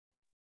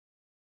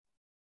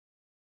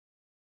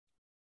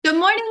Good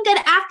morning,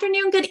 good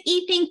afternoon, good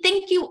evening.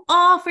 Thank you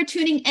all for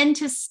tuning in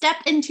to Step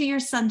Into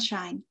Your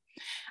Sunshine.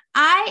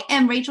 I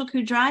am Rachel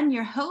Kudron,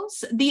 your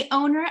host, the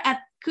owner at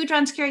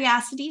Kudron's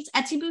Curiosities,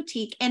 Etsy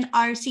Boutique, and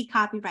RC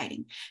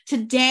Copywriting.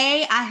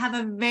 Today, I have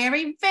a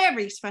very,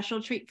 very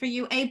special treat for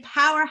you, a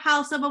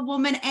powerhouse of a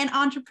woman and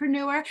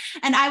entrepreneur,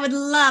 and I would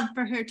love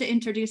for her to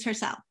introduce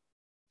herself.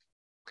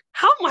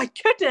 Oh my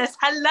goodness.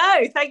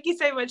 Hello. Thank you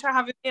so much for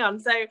having me on.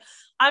 So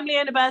I'm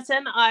Leona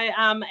Burton. I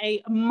am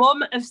a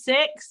mum of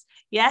six.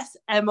 Yes,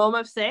 a mum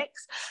of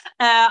six.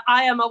 I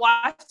am a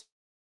wife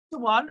to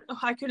one.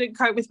 I couldn't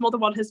cope with more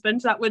than one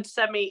husband. That would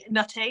send me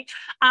nutty.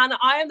 And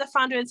I am the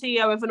founder and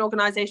CEO of an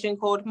organisation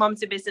called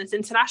Mums in Business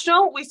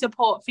International. We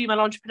support female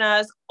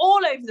entrepreneurs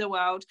all over the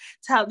world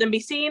to help them be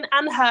seen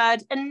and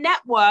heard and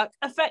network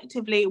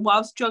effectively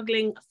whilst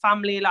juggling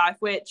family life,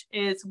 which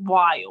is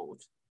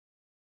wild.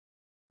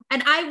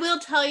 And I will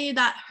tell you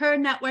that her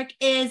network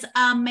is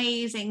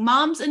amazing.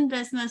 Moms in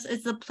Business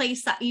is the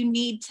place that you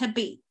need to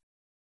be.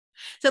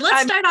 So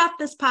let's start off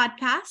this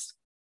podcast.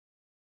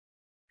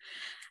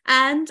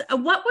 And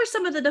what were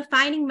some of the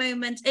defining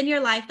moments in your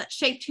life that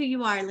shaped who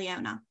you are,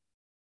 Leona?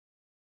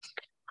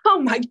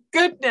 Oh my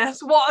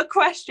goodness, what a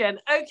question.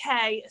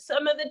 Okay,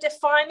 some of the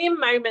defining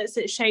moments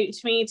that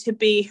shaped me to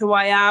be who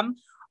I am.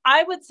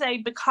 I would say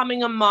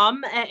becoming a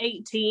mum at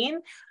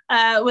 18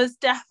 was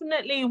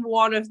definitely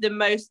one of the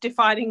most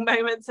defining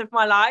moments of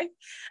my life.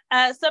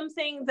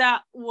 Something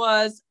that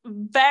was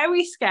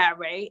very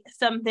scary,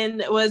 something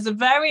that was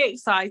very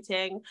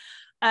exciting,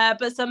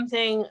 but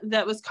something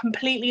that was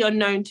completely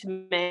unknown to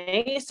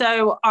me.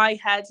 So I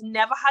had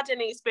never had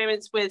any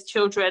experience with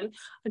children.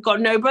 I got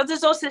no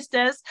brothers or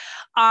sisters.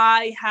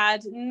 I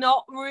had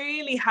not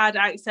really had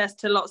access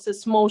to lots of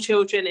small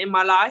children in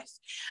my life.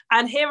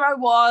 And here I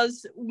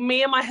was,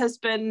 me and my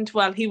husband,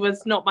 well, he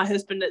was not my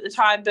husband at the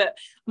time, but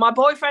my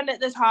boyfriend at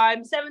the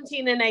time,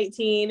 17 and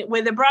 18,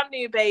 with a brand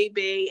new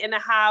baby in a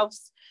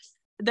house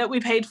that we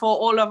paid for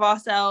all of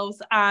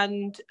ourselves.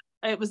 And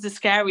it was the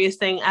scariest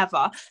thing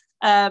ever.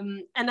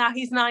 And now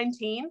he's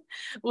 19,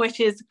 which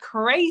is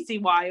crazy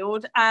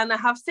wild, and I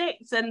have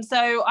six. And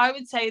so I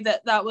would say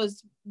that that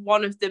was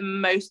one of the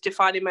most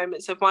defining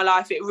moments of my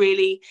life.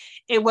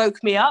 It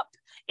woke me up,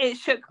 it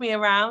shook me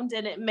around,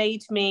 and it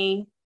made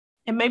me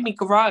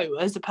grow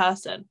as a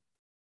person.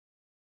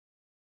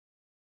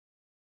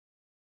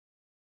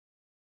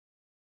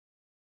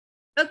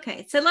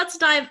 Okay, so let's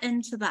dive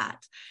into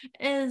that.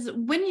 Is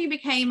when you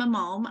became a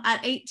mom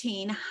at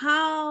 18,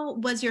 how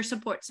was your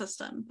support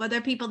system? Were there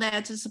people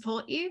there to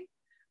support you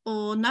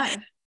or no?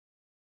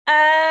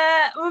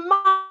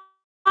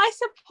 My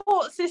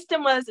support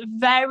system was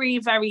very,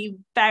 very,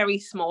 very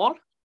small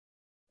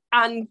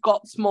and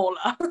got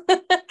smaller.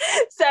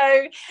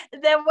 So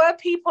there were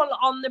people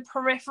on the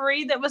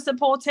periphery that were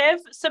supportive,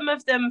 some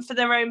of them for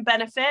their own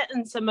benefit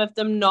and some of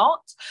them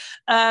not.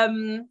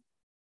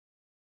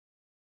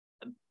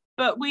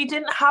 But we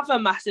didn't have a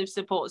massive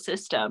support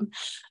system.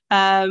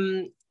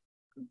 But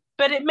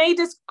it made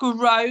us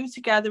grow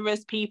together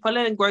as people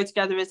and grow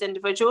together as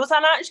individuals.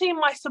 And actually,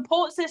 my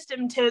support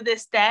system to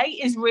this day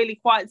is really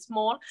quite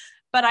small,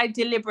 but I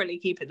deliberately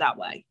keep it that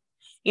way.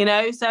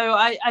 So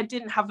I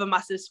didn't have a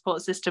massive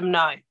support system,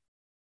 no.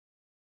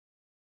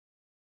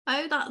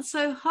 Oh, that's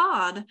so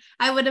hard.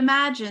 I would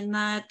imagine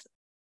that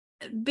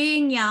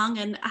being young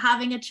and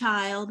having a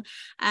child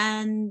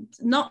and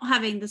not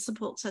having the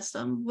support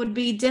system would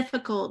be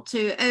difficult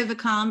to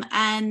overcome,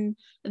 and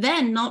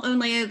then not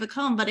only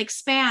overcome but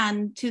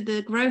expand to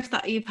the growth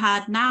that you've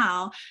had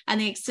now, and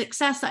the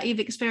success that you've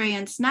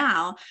experienced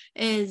now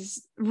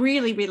is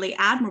really, really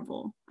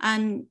admirable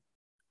and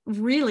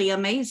really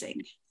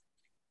amazing.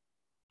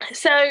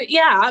 So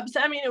yeah,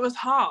 I mean, it was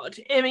hard.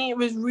 I mean, it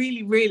was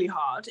really, really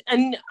hard,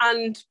 and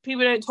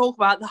people don't talk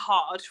about the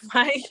hard,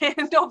 right?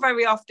 Not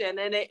very often,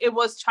 and it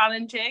was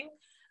challenging,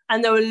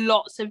 and there were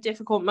lots of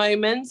difficult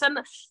moments, and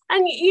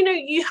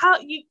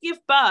you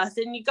give birth,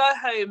 and you go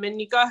home,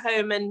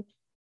 and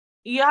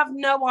you have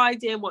no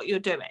idea what you're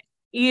doing.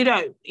 You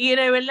don't,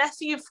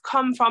 unless you've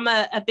come from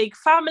a big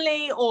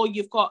family, or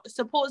you've got a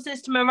support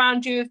system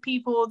around you of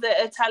people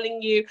that are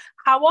telling you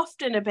how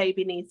often a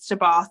baby needs to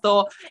bath,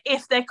 or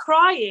if they're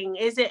crying,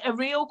 is it a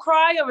real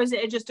cry or is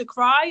it just a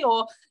cry,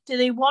 or do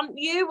they want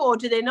you or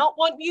do they not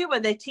want you? Are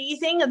they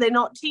teething? Are they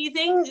not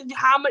teething?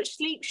 How much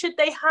sleep should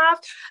they have?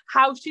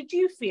 How should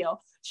you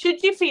feel?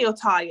 Should you feel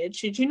tired?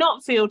 Should you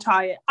not feel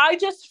tired? I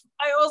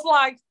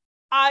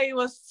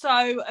was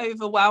so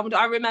overwhelmed.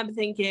 I remember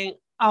thinking,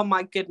 oh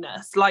my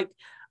goodness, like,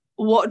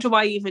 what do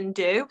I even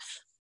do?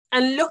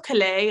 And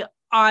luckily,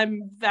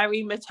 I'm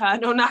very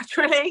maternal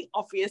naturally.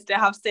 Obviously, I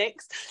have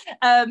six.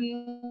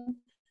 And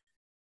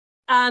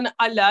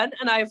I learned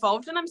and I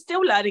evolved, and I'm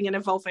still learning and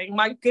evolving.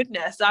 My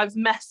goodness, I've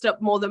messed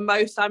up more than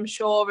most, I'm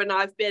sure. And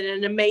I've been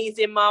an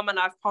amazing mum, and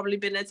I've probably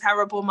been a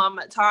terrible mum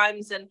at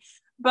times.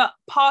 But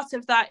part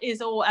of that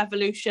is all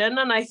evolution.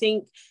 And I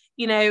think,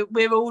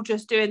 we're all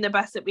just doing the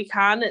best that we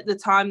can at the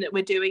time that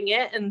we're doing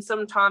it. And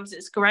sometimes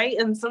it's great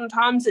and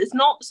sometimes it's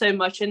not so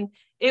much. And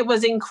it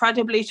was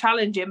incredibly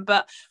challenging.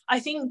 But I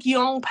think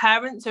young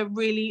parents are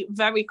really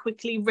very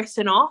quickly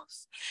written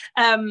off,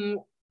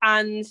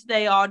 and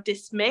they are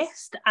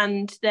dismissed,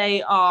 and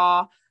they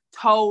are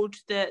told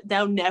that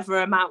they'll never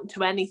amount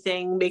to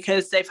anything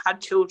because they've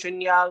had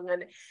children young,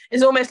 and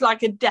it's almost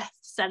like a death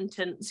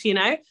sentence, you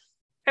know.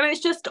 And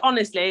it's just,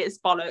 honestly, it's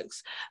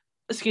bollocks.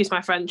 Excuse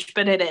my French,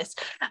 but it is.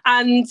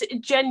 And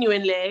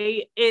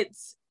genuinely,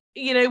 it's,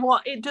 you know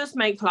what, it does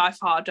make life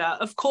harder.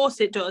 Of course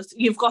it does.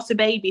 You've got a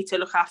baby to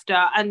look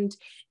after, and,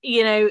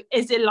 you know,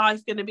 is it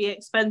life going to be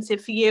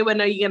expensive for you?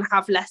 And are you going to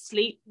have less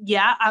sleep?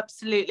 Yeah,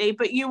 absolutely.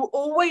 But you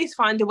always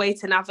find a way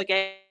to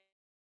navigate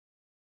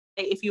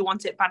if you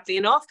want it badly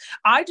enough.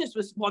 I just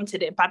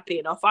wanted it badly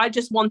enough. I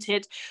just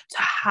wanted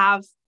to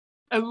have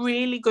a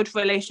really good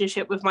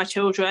relationship with my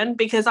children,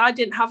 because I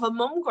didn't have a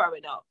mum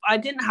growing up. I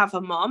didn't have a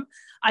mum.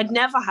 I'd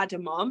never had a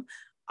mum.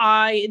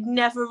 I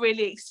never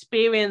really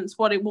experienced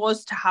what it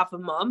was to have a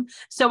mum.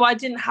 So I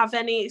didn't have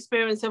any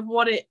experience of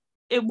what it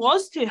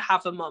was to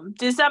have a mum.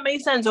 Does that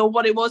make sense? Or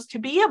what it was to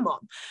be a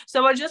mum.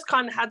 So I just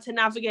kind of had to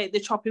navigate the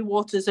choppy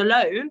waters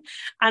alone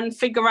and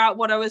figure out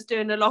what I was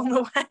doing along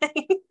the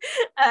way.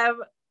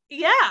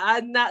 Yeah,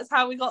 and that's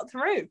how we got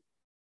through.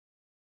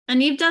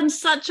 And you've done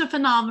such a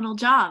phenomenal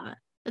job.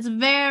 It's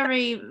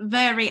very,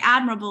 very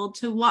admirable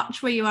to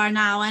watch where you are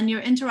now and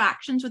your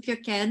interactions with your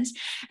kids.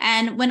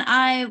 And when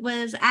I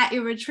was at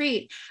your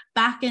retreat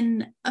back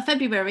in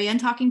February and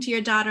talking to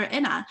your daughter,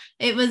 Inna,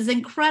 it was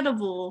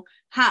incredible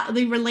how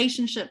the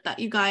relationship that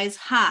you guys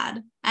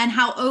had and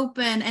how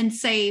open and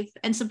safe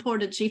and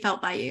supported she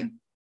felt by you.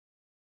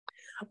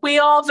 We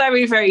are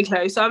very, very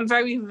close. I'm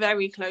very,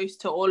 very close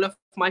to all of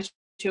my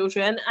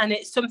children, and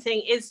it's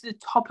the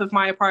top of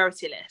my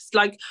priority list.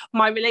 Like,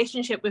 my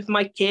relationship with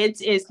my kids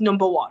is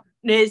number one.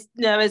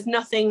 There is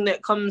nothing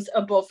that comes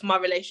above my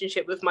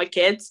relationship with my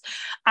kids,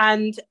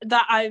 and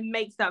that I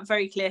make that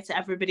very clear to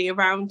everybody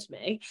around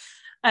me.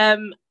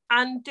 And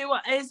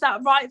is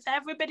that right for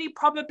everybody?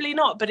 Probably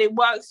not, but it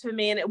works for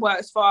me, and it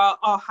works for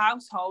our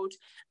household,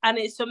 and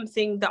it's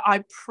something that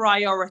I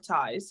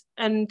prioritize,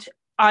 and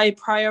I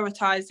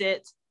prioritize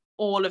it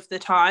all of the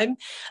time,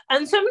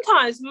 and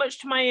sometimes much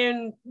to my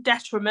own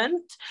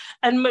detriment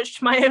and much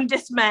to my own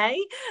dismay,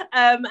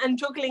 and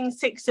juggling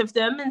 6 of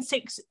them, and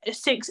six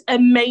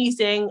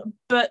amazing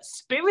but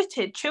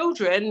spirited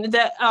children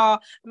that are,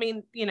 I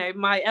mean, you know,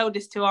 my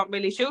eldest 2 aren't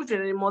really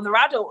children anymore, they're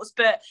adults,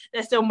 but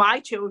they're still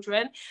my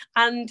children,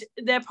 and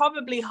they're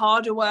probably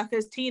harder work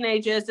as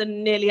teenagers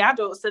and nearly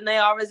adults than they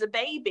are as a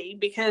baby,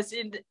 because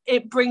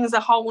it brings a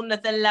whole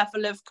nother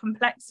level of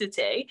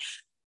complexity.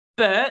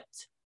 But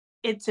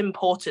it's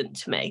important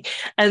to me,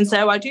 and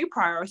so I do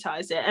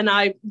prioritize it, and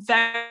I'm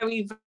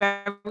very,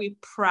 very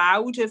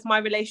proud of my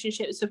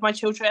relationships with my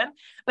children.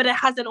 But it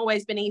hasn't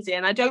always been easy,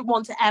 and I don't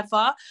want to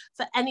ever,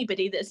 for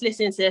anybody that's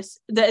listening to this,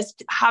 that's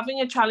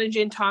having a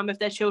challenging time with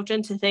their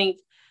children, to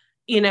think,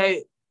 you know,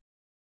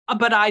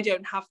 but I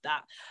don't have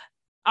that.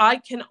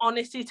 I can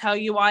honestly tell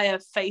you I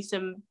have faced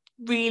some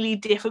really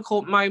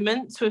difficult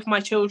moments with my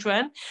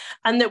children,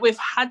 and that we've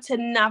had to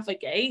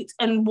navigate,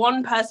 and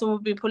one person will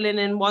be pulling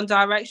in one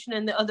direction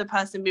and the other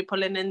person be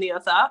pulling in the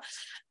other,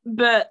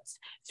 but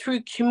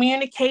through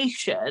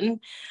communication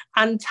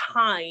and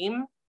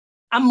time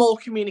and more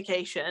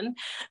communication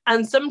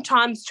and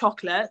sometimes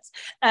chocolate,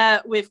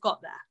 we've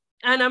got there.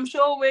 And I'm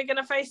sure we're going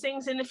to face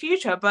things in the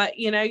future, but,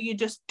 you know, you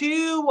just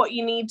do what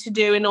you need to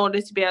do in order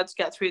to be able to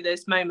get through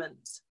those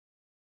moments.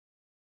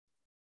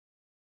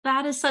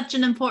 That is such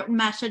an important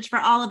message for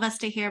all of us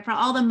to hear, for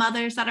all the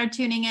mothers that are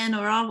tuning in,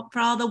 or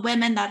for all the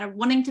women that are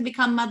wanting to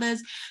become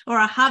mothers or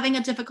are having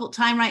a difficult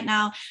time right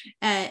now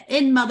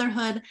in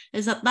motherhood,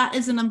 is that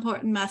is an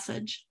important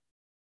message.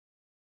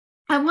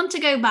 I want to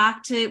go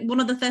back to one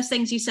of the first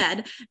things you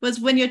said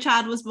was when your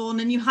child was born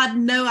and you had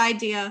no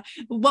idea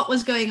what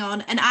was going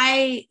on. And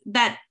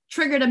that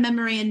triggered a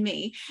memory in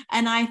me.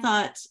 And I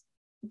thought,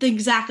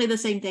 exactly the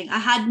same thing. I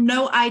had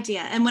no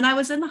idea. And when I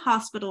was in the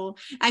hospital,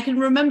 I can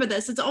remember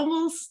this. It's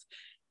almost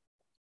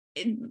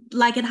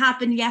like it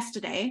happened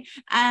yesterday.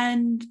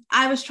 And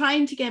I was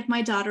trying to give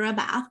my daughter a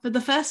bath for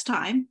the first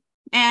time.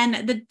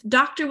 And the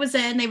doctor was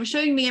in, they were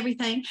showing me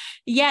everything.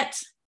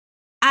 Yet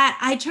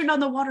I turned on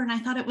the water and I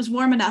thought it was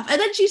warm enough. And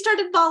then she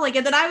started bawling,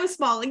 and then I was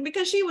bawling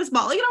because she was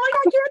bawling. And I'm like,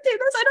 I can't do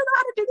this. I don't know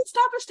how to do this.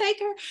 Stop us, take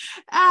her.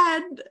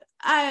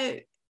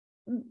 And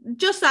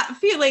just that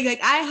feeling like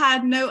I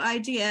had no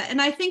idea.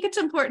 And I think it's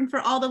important for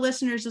all the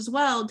listeners as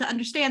well to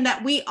understand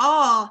that we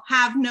all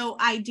have no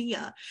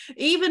idea,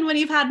 even when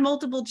you've had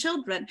multiple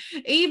children,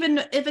 even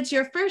if it's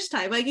your first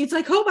time. Like, it's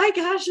like, oh my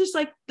gosh, just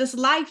like this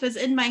life is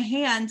in my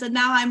hands and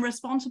now I'm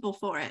responsible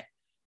for it.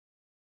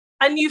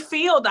 And you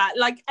feel that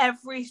like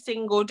every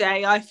single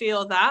day. I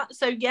feel that.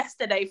 So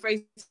yesterday, for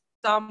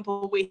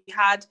example, we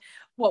had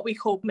what we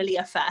called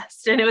Malia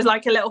Fest, and it was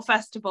like a little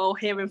festival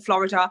here in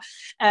Florida,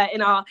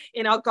 in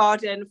our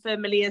garden for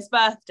Malia's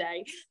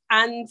birthday.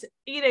 And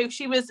you know,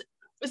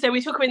 so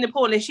we took her in the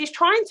pool, and she's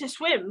trying to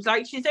swim.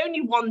 Like, she's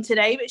only 1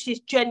 today, but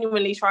she's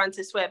genuinely trying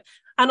to swim.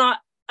 And I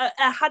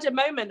had a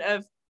moment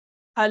of,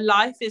 her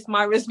life is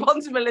my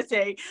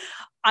responsibility.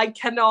 I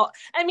cannot.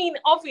 I mean,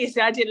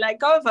 obviously I didn't let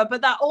go of her,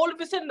 but that all of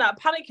a sudden, that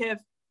panic of,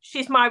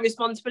 she's my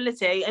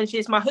responsibility and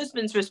she's my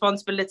husband's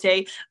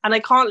responsibility and I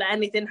can't let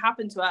anything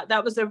happen to her.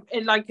 That was a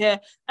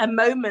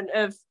moment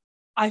of,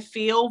 I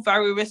feel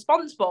very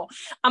responsible.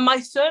 And my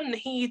son,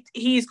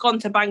 he's gone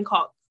to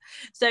Bangkok.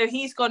 So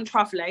he's gone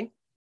traveling.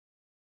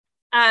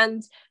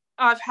 And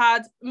I've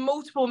had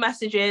multiple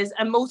messages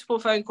and multiple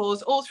phone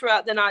calls all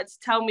throughout the night to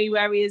tell me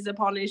where he is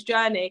upon his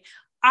journey.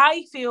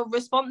 I feel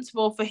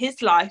responsible for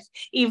his life,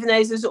 even though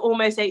he's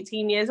almost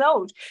 18 years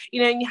old.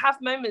 You know, and you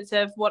have moments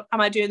of, what am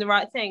I doing the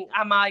right thing?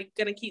 Am I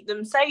going to keep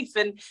them safe?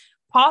 And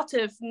part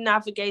of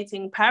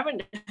navigating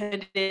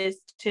parenthood is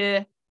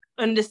to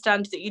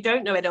understand that you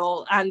don't know it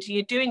all and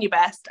you're doing your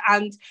best,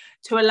 and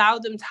to allow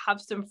them to have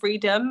some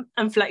freedom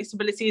and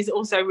flexibility is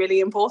also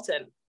really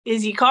important,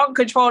 is you can't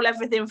control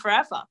everything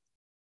forever.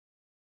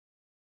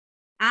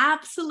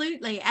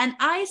 Absolutely. And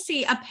I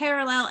see a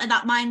parallel in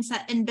that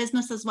mindset in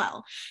business as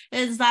well,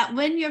 is that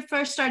when you're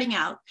first starting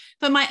out,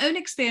 from my own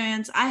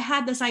experience, I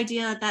had this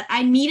idea that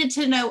I needed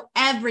to know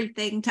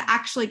everything to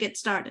actually get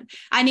started.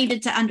 I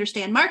needed to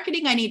understand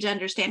marketing. I needed to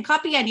understand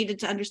copy. I needed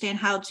to understand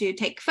how to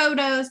take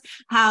photos,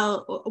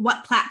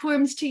 what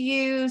platforms to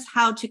use,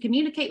 how to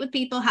communicate with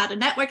people, how to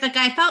network. Like,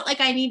 I felt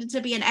like I needed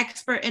to be an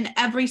expert in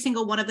every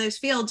single one of those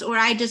fields, or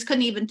I just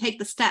couldn't even take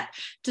the step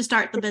to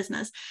start the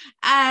business.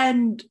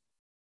 And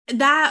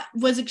that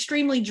was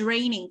extremely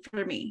draining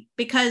for me,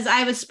 because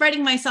I was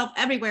spreading myself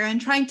everywhere and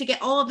trying to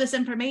get all of this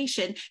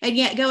information and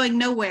yet going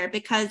nowhere,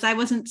 because I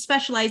wasn't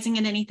specializing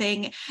in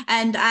anything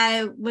and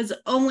I was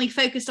only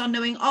focused on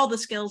knowing all the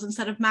skills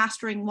instead of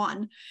mastering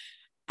one.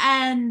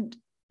 And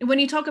when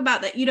you talk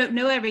about that, you don't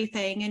know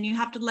everything and you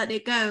have to let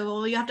it go,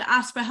 or you have to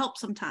ask for help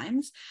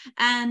sometimes.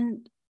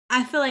 And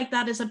I feel like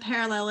that is a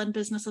parallel in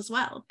business as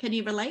well. Can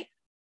you relate?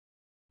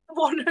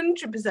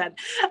 100%.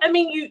 I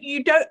mean,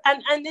 you don't,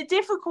 and the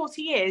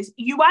difficulty is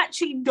you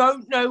actually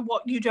don't know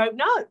what you don't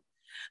know.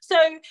 So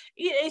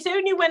it's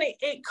only when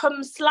it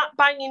comes slap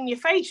bang in your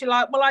face, you're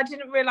like, well, I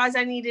didn't realize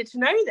I needed to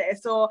know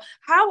this, or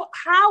how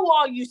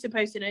are you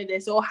supposed to know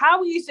this, or how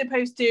are you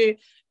supposed to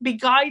be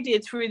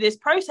guided through this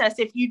process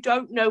if you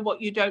don't know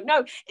what you don't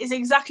know? It's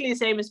exactly the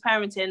same as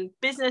parenting.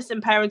 Business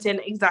and parenting,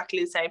 exactly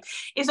the same.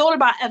 It's all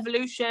about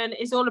evolution.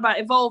 It's all about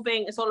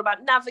evolving. It's all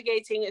about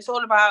navigating. It's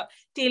all about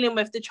dealing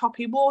with the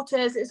choppy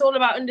waters. It's all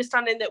about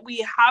understanding that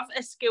we have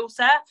a skill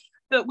set,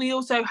 but we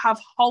also have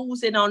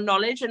holes in our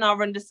knowledge and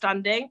our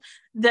understanding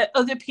that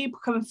other people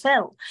can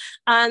fill.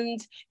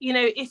 And, you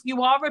know, if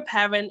you are a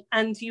parent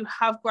and you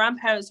have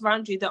grandparents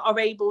around you that are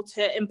able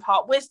to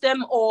impart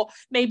wisdom, or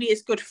maybe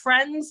it's good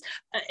friends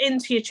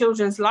into your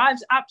children's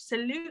lives,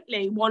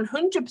 absolutely,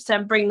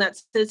 100% bring that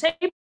to the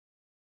table.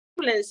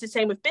 And it's the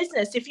same with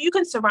business. If you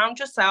can surround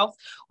yourself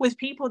with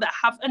people that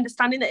have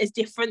understanding that is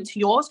different to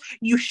yours,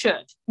 you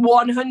should,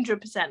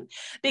 100%,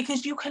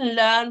 because you can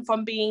learn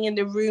from being in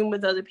the room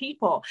with other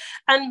people.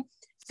 And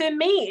for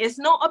me, it's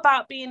not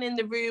about being in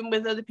the room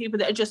with other people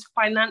that are just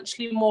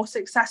financially more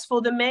successful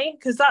than me,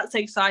 because that's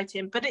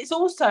exciting. But it's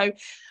also,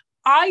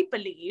 I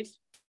believe,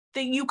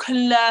 that you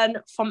can learn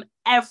from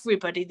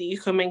everybody that you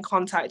come in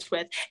contact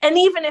with. And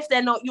even if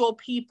they're not your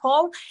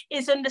people,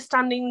 it's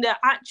understanding that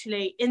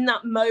actually in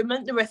that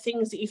moment, there are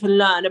things that you can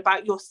learn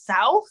about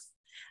yourself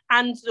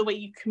and the way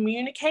you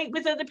communicate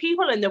with other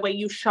people and the way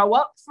you show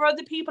up for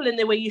other people and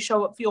the way you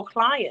show up for your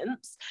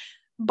clients,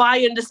 by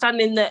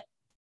understanding that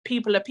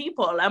people are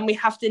people and we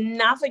have to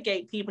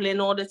navigate people in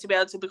order to be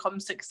able to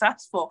become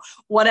successful,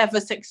 whatever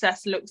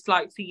success looks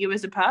like for you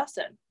as a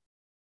person.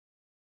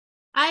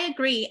 I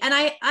agree. And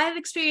I've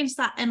experienced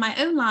that in my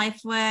own life,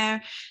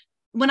 where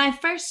when I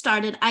first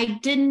started, I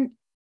didn't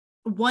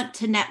want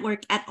to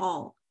network at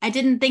all. I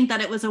didn't think that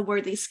it was a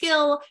worthy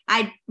skill.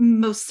 I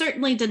most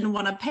certainly didn't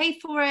want to pay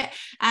for it.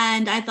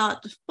 And I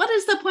thought, what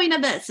is the point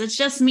of this? It's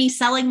just me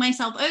selling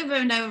myself over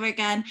and over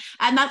again.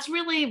 And that's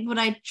really what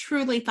I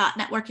truly thought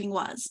networking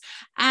was.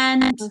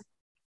 And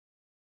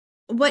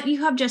what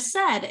you have just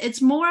said,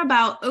 it's more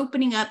about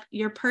opening up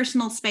your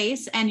personal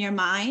space and your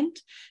mind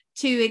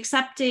to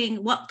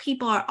accepting what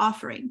people are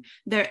offering,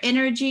 their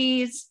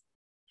energies,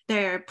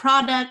 their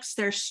products,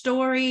 their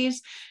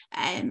stories,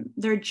 and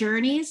their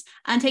journeys,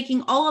 and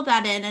taking all of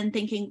that in and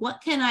thinking, what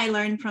can I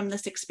learn from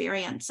this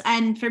experience?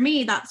 And for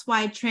me, that's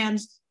why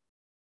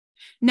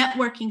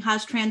networking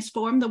has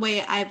transformed the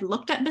way I've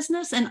looked at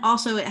business, and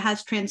also it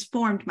has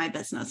transformed my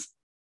business.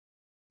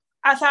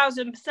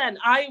 1,000%.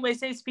 I always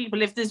say to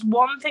people, if there's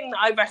one thing that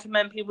I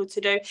recommend people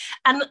to do,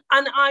 and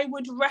I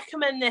would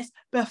recommend this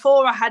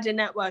before I had a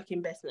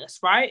networking business,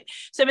 right?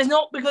 So it's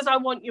not because I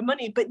want your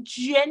money, but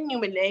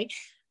genuinely,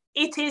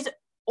 it is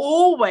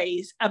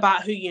always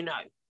about who you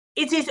know.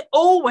 It is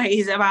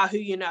always about who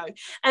you know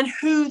and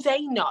who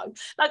they know.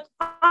 Like,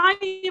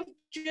 I've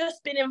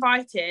just been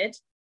invited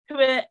to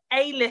a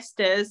A-list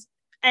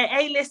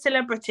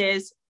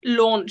celebrities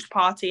launch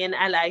party in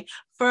LA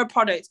for a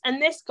product,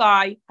 and this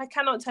guy, I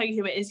cannot tell you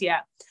who it is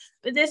yet,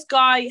 but this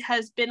guy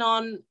has been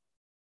on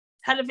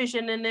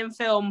television and in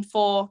film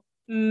for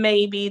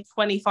maybe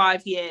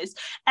 25 years.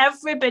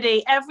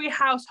 Everybody, every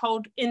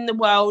household in the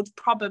world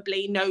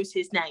probably knows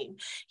his name.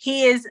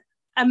 He is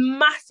a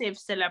massive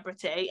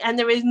celebrity, and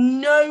there is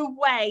no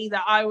way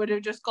that I would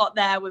have just got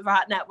there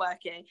without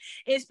networking.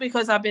 It's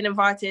because I've been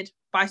invited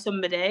by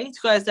somebody to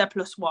go as their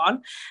plus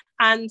one,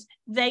 and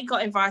they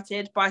got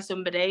invited by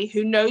somebody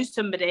who knows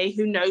somebody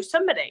who knows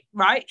somebody,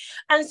 right?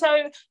 And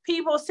so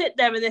people sit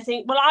there and they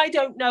think, well, I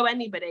don't know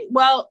anybody.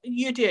 Well,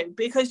 you do,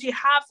 because you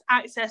have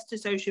access to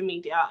social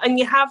media, and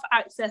you have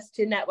access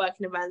to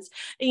networking events,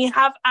 and you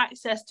have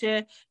access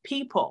to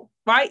people,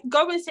 right?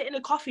 Go and sit in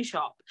a coffee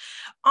shop.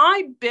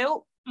 I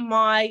built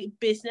my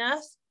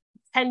business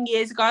 10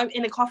 years ago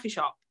in a coffee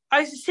shop.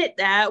 I used to sit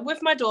there with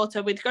my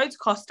daughter. We'd go to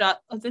Costa.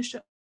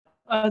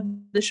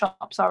 The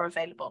shops are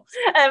available.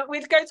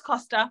 We'd go to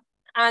Costa,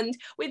 and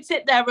we'd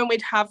sit there and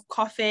we'd have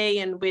coffee,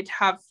 and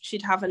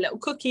she'd have a little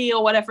cookie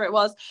or whatever it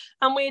was,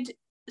 and we'd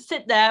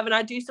sit there and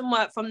I'd do some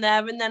work from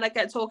there, and then I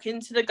get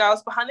talking to the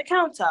girls behind the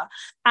counter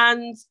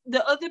and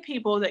the other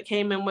people that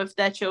came in with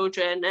their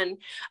children,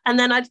 and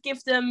then I'd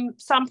give them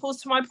samples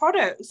to my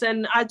products,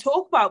 and I'd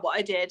talk about what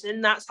I did.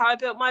 And that's how I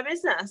built my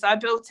business. I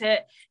built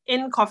it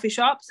in coffee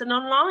shops and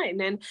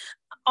online. And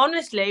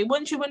honestly,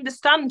 once you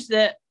understand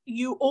that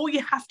all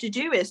you have to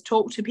do is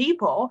talk to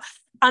people,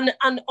 and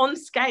on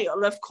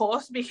scale, of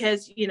course,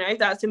 because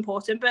that's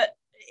important, but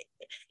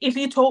if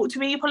you talk to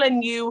people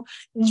and you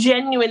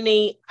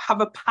genuinely have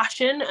a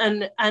passion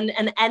and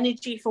an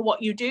energy for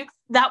what you do,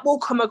 that will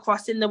come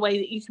across in the way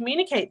that you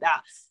communicate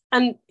that.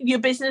 And your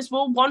business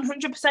will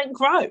 100%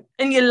 grow,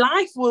 and your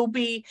life will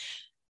be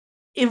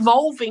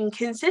evolving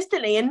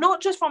consistently, and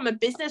not just from a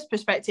business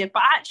perspective,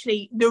 but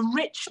actually the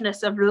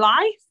richness of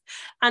life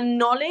and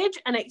knowledge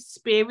and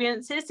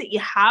experiences that you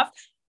have,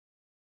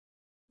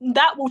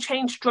 that will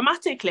change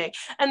dramatically.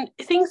 And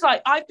things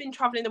like, I've been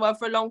traveling the world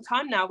for a long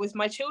time now with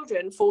my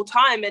children full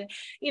time, and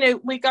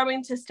we're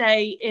going to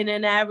stay in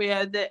an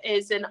area that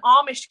is an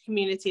Amish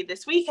community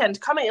this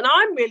weekend coming, and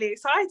I'm really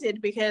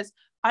excited because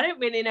I don't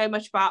really know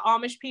much about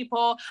Amish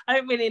people. I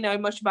don't really know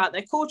much about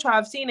their culture.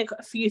 I've seen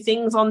a few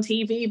things on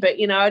TV, but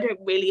I don't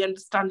really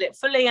understand it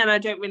fully, and I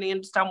don't really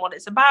understand what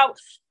it's about.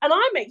 And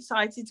I'm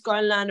excited to go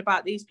and learn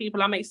about these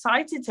people. I'm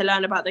excited to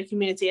learn about their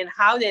community and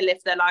how they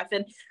live their life.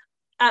 And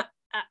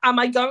am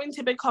I going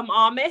to become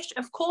Amish?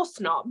 Of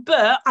course not.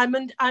 But I'm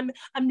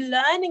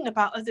learning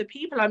about other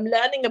people. I'm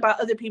learning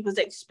about other people's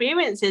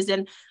experiences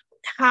and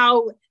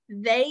how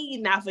they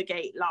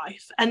navigate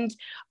life. And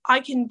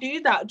I can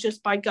do that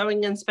just by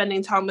going and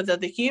spending time with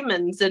other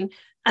humans. And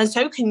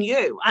so can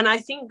you. And I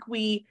think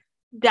we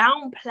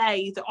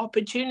downplay the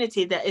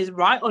opportunity that is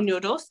right on your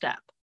doorstep.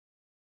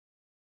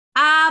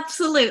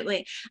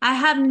 Absolutely. I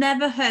have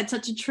never heard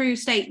such a true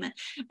statement,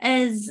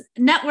 as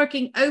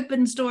networking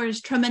opens doors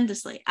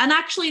tremendously, and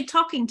actually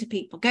talking to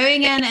people,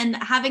 going in and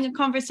having a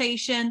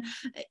conversation,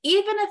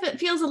 even if it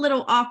feels a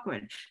little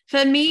awkward.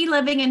 For me,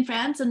 living in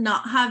France and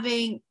not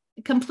having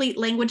complete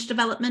language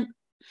development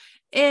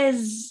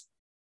is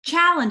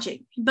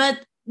challenging,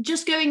 but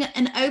just going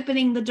and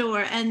opening the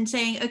door and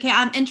saying, okay,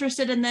 I'm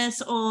interested in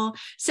this, or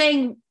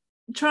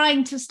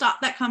trying to start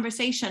that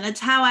conversation. It's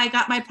how I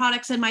got my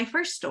products in my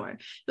first store,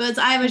 because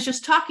I was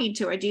just talking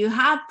to her, do you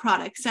have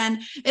products?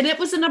 And it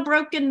was in a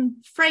broken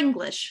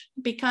Franglish,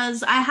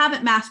 because I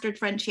haven't mastered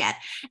French yet.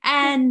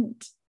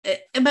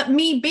 But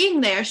me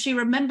being there, she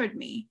remembered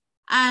me.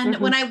 And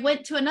when I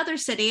went to another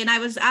city and I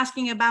was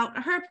asking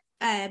about her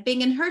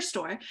being in her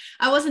store,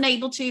 I wasn't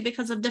able to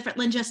because of different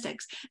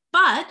logistics.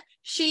 But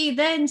she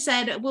then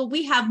said, well,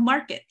 we have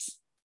markets.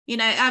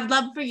 I'd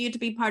love for you to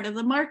be part of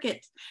the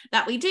market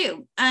that we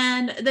do.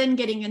 And then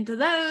getting into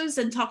those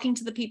and talking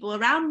to the people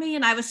around me.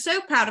 And I was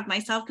so proud of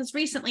myself, because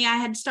recently I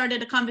had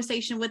started a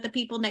conversation with the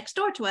people next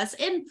door to us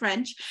in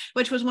French,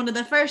 which was one of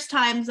the first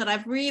times that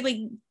I've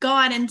really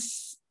gone and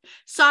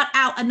sought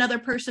out another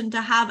person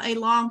to have a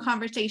long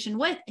conversation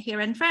with here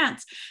in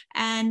France.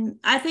 And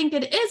I think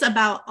it is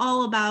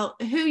all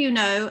about who you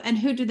know and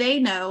who do they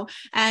know,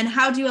 and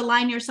how do you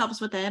align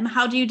yourselves with them?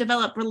 How do you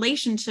develop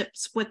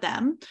relationships with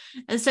them,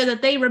 and so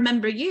that they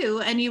remember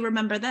you and you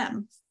remember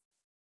them?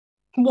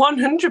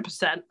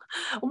 100%.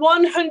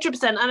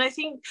 And I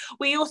think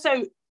we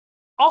also,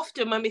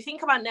 often when we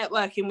think about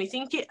networking, we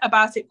think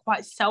about it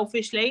quite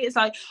selfishly. It's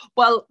like,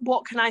 well,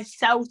 what can I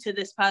sell to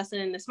this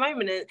person in this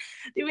moment? And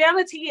the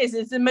reality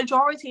is the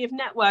majority of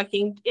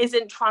networking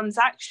isn't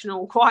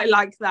transactional quite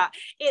like that.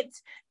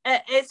 It's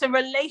a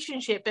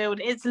relationship build.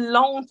 It's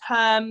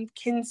long-term,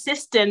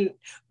 consistent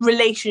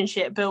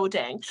relationship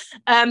building.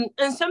 And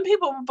some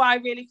people will buy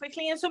really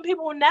quickly, and some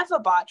people will never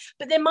buy,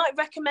 but they might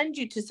recommend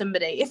you to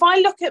somebody. If I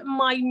look at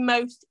my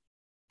most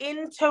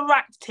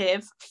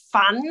interactive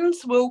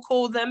fans, we'll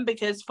call them,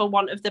 because for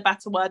want of the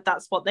better word,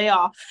 that's what they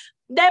are.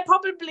 They're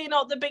probably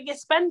not the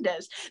biggest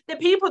spenders. The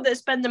people that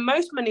spend the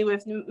most money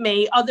with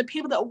me are the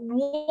people that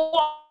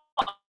watch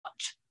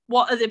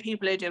what other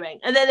people are doing,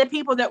 and they're the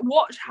people that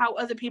watch how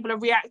other people are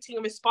reacting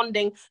and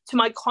responding to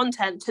my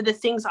content, to the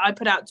things that I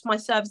put out, to my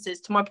services,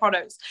 to my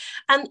products.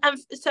 And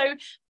so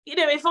you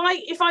know,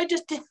 if I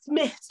just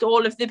dismissed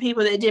all of the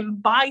people that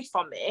didn't buy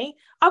from me,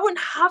 I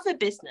wouldn't have a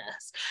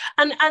business.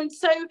 And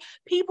so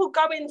people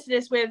go into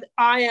this with,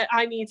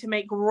 I need to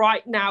make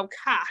right now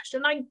cash.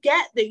 And I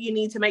get that you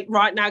need to make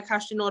right now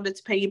cash in order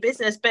to pay your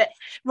business, but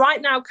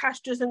right now cash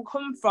doesn't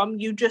come from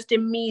you just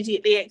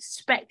immediately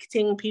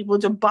expecting people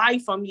to buy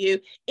from you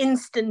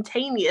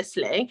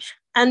instantaneously,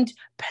 and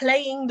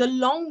playing the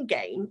long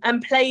game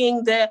and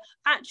playing the,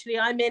 actually,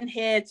 I'm in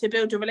here to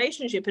build a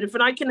relationship. And if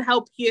I can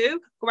help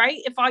you,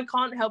 great. If I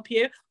can't help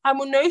you, I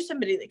will know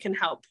somebody that can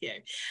help you.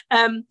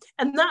 And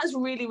that's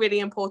really, really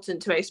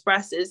important to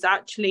express, is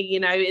actually, you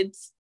know,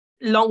 it's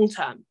long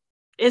term.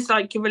 It's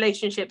like your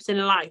relationships in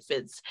life.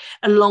 It's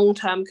a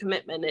long-term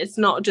commitment. It's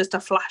not just a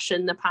flash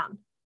in the pan.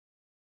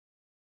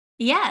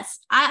 Yes,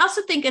 I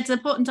also think it's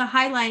important to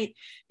highlight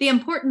the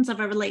importance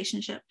of a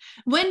relationship.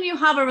 When you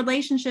have a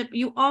relationship,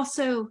 you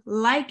also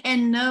like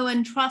and know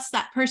and trust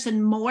that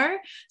person more.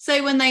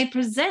 So when they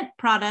present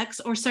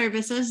products or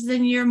services,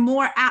 then you're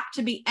more apt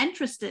to be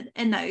interested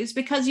in those,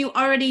 because you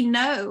already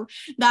know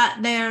that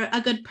they're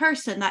a good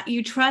person, that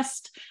you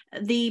trust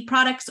the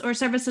products or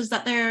services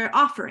that they're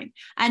offering,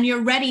 and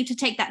you're ready to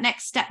take that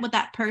next step with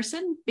that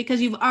person because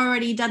you've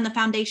already done the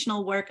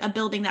foundational work of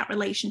building that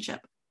relationship.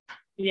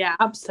 Yeah,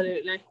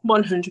 absolutely.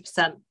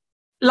 100%.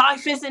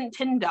 Life isn't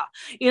Tinder.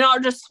 You're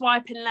not just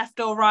swiping left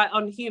or right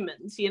on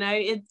humans, you know,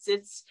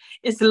 it's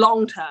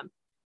long term.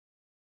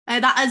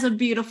 That is a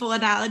beautiful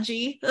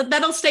analogy.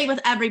 That'll stay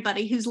with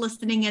everybody who's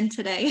listening in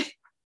today.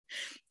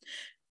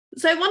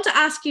 So I want to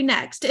ask you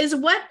next is,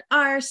 what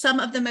are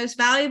some of the most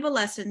valuable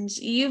lessons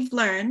you've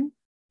learned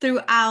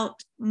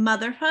throughout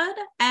motherhood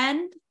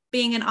and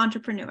being an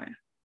entrepreneur?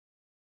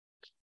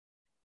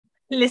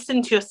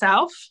 Listen to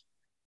yourself.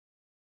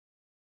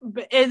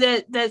 But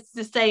there's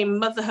the same,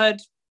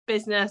 motherhood,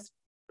 business,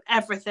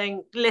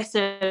 everything.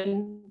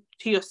 Listen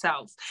to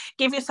yourself.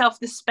 Give yourself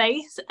the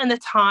space and the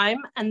time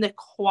and the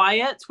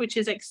quiet, which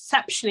is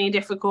exceptionally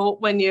difficult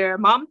when you're a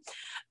mum,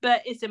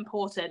 but it's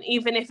important,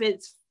 even if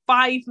it's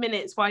 5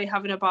 minutes while you're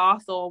having a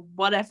bath or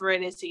whatever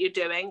it is that you're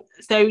doing.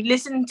 So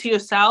listen to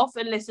yourself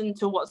and listen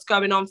to what's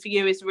going on for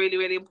you is really,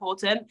 really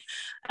important.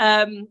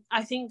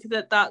 I think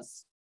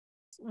that's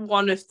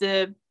one of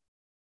the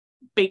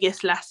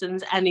biggest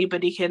lessons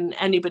anybody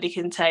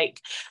can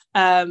take.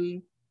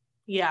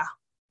 Yeah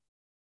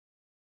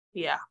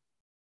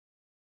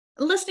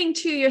Listening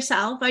to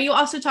yourself, are you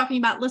also talking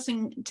about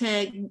listening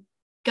to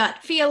gut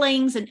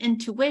feelings and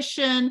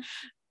intuition?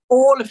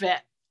 All of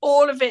it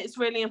is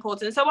really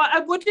important. So I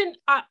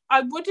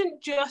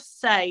wouldn't just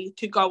say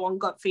to go on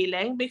gut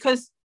feeling,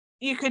 because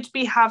you could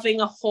be having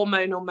a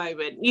hormonal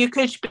moment. You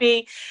could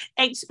be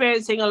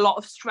experiencing a lot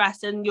of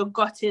stress and your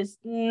gut is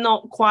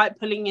not quite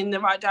pulling in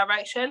the right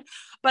direction.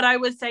 But I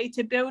would say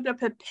to build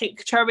up a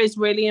picture is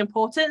really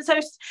important. So,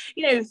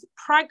 you know,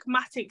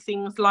 pragmatic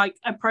things like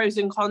a pros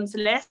and cons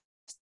list,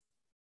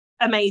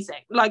 amazing,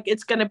 like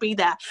it's going to be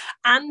there,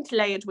 and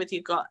layered with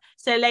your gut.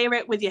 So layer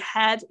it with your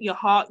head, your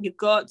heart, your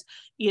gut,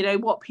 you know,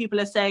 what people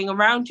are saying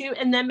around you,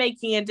 and then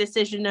making a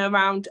decision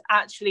around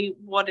actually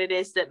what it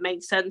is that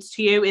makes sense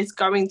to you is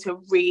going to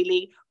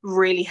really,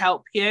 really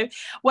help you.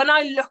 When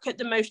I look at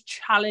the most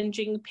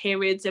challenging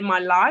periods in my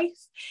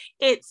life,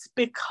 it's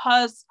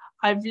because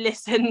I've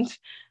listened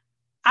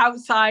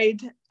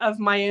outside of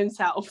my own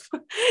self.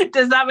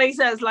 Does that make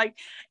sense? Like,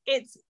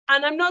 it's,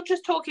 and I'm not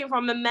just talking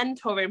from a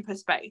mentoring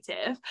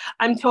perspective,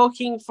 I'm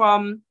talking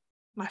from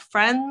my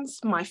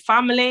friends, my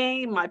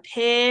family, my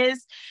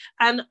peers,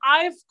 and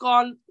I've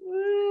gone,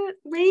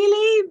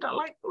 really?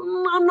 Like,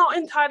 I'm not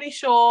entirely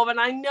sure, and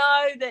I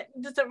know that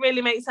it doesn't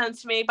really make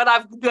sense to me, but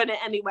I've done it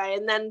anyway.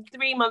 And then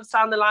 3 months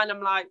down the line,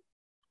 I'm like,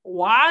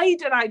 why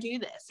did I do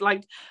this?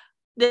 Like,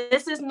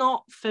 this is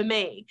not for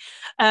me.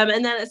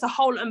 And then it's a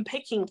whole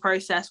unpicking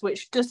process,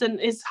 which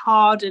is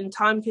hard and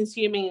time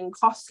consuming and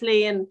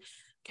costly and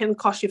can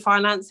cost you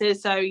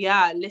finances. So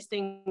yeah,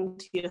 listening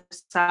to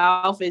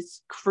yourself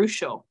is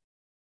crucial.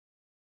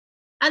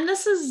 And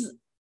this is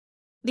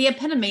the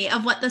epitome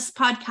of what this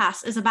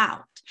podcast is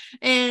about,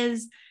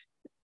 is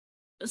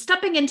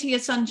stepping into your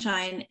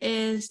sunshine,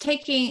 is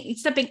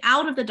stepping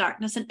out of the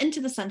darkness and into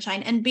the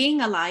sunshine and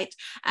being a light.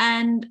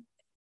 And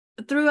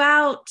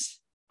throughout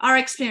our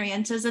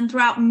experiences and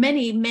throughout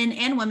many men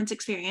and women's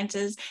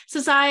experiences,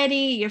 society,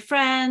 your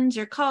friends,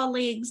 your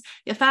colleagues,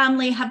 your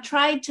family have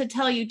tried to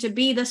tell you to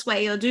be this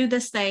way or do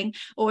this thing,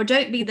 or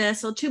don't be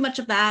this, or too much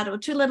of that, or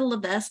too little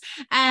of this.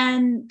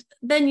 And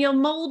then you're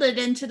molded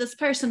into this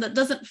person that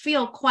doesn't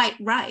feel quite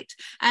right.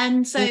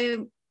 And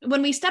so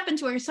when we step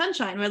into our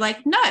sunshine, we're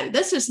like, no,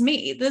 this is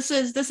me. This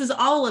is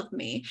all of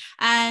me.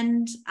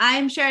 And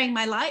I'm sharing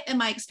my light and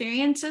my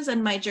experiences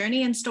and my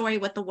journey and story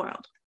with the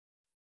world.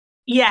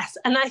 Yes,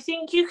 and I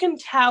think you can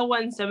tell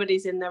when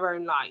somebody's in their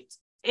own light.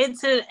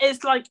 It's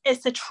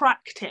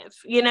attractive,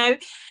 you know.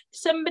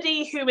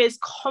 Somebody who is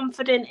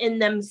confident in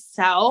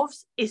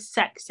themselves is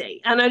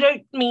sexy, and I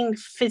don't mean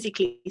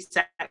physically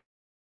sexy.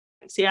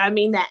 I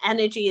mean, their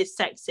energy is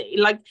sexy.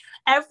 Like,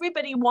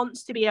 everybody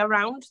wants to be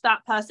around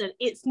that person.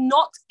 It's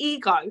not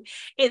ego.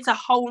 It's a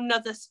whole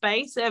nother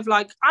space of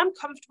like, I'm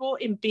comfortable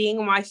in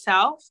being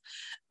myself,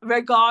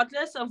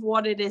 regardless of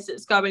what it is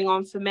that's going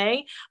on for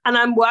me. And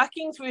I'm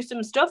working through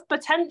some stuff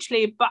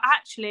potentially, but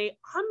actually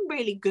I'm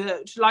really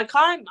good. Like,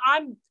 I'm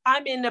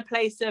in a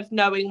place of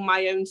knowing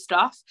my own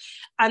stuff.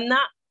 And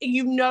that,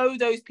 you know,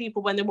 those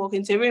people when they walk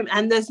into a room,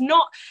 and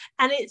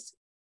it's,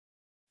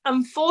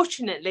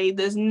 unfortunately,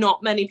 there's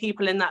not many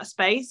people in that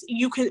space.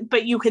 You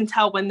can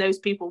tell when those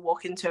people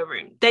walk into a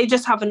room. They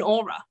just have an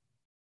aura.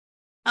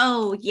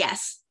 Oh,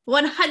 yes,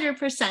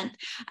 100%.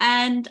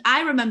 And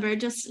I remember,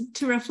 just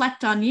to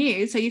reflect on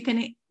you, so you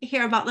can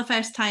hear about the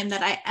first time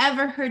that I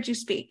ever heard you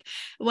speak,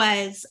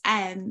 was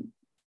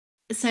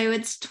so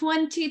it's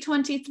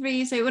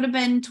 2023, so it would have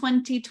been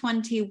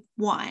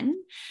 2021,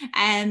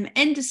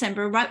 in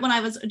December, right when I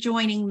was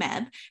joining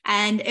MEB,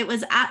 and it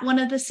was at one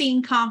of the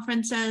scene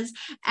conferences,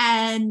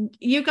 and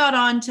you got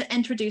on to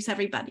introduce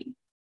everybody.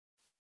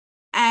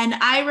 And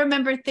I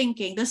remember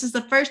thinking, this is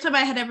the first time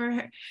I had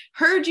ever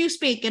heard you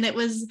speak, and it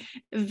was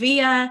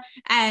via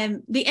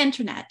the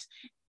internet.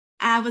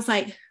 I was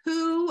like,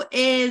 who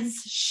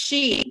is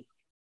she?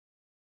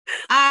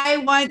 I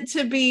want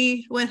to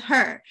be with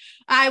her.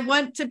 I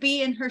want to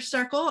be in her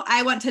circle.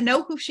 I want to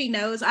know who she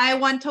knows. I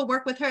want to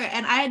work with her.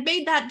 And I had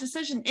made that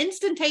decision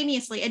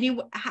instantaneously. And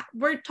you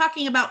were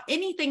talking about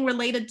anything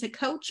related to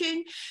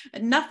coaching,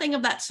 nothing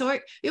of that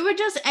sort. You were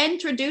just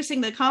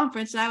introducing the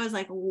conference. And I was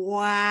like,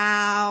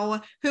 wow,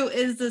 who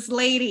is this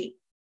lady?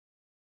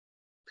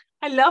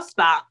 I love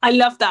that.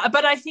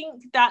 But I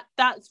think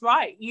that's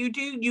right.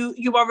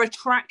 You are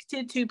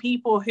attracted to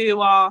people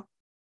who are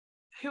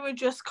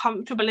just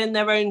comfortable in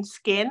their own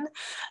skin,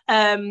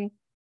 holistically,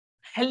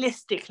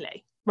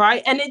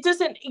 right? And it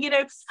doesn't, and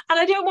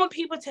I don't want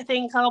people to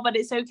think, oh, but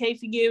it's okay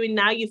for you, and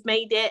now you've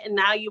made it, and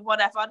now you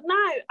whatever.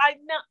 No,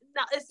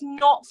 it's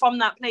not from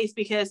that place,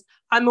 because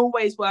I'm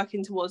always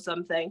working towards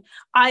something.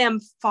 I am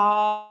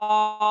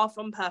far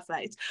from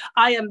perfect.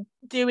 I am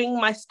doing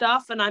my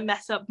stuff, and I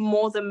mess up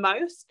more than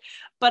most,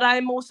 but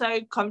I'm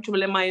also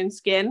comfortable in my own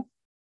skin.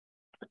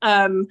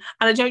 And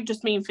I don't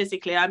just mean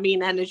physically, I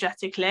mean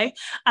energetically.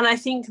 And I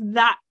think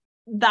that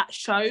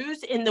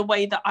shows in the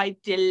way that I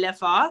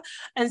deliver.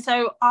 And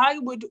so I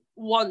would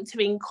want to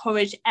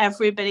encourage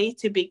everybody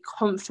to be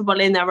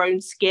comfortable in their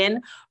own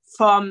skin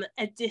from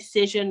a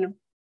decision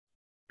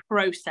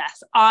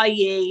process,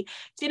 i.e.,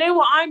 do you know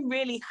what, I'm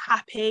really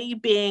happy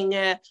being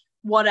a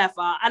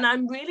whatever, and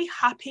I'm really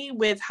happy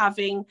with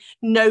having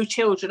no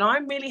children.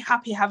 I'm really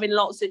happy having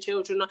lots of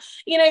children.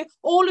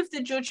 All of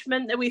the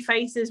judgment that we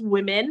face as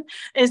women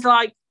is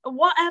like,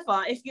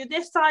 whatever, if you're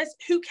this size,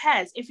 who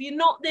cares? If you're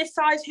not this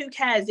size, who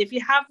cares? If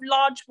you have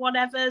large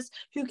whatevers,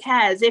 who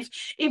cares? If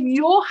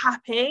you're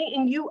happy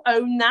and you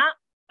own that,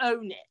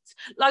 own it.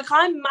 Like,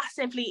 I'm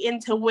massively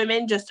into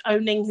women just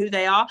owning who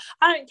they are.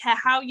 I don't care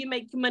how you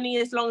make money,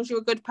 as long as you're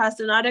a good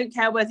person. I don't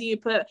care whether you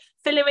put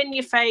filler in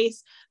your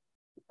face,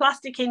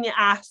 plastic in your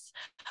ass,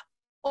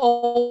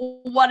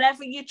 or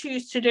whatever you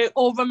choose to do,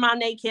 or run around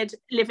naked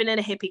living in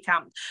a hippie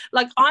camp.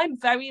 Like, I'm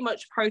very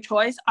much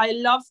pro-choice. I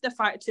love the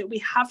fact that we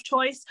have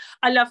choice.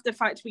 I love the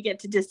fact we get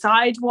to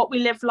decide what we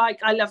live like.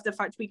 I love the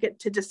fact we get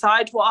to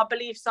decide what our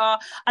beliefs are.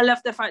 I love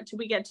the fact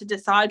we get to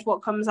decide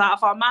what comes out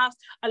of our mouths.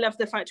 I love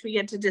the fact we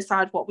get to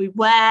decide what we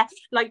wear.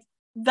 Like,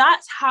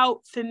 that's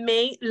how, for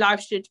me,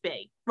 life should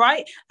be,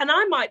 right? And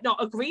I might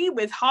not agree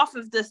with half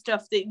of the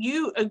stuff that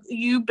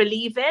you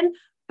believe in,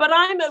 but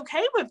I'm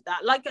okay with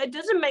that. Like, it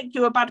doesn't make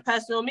you a bad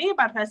person or me a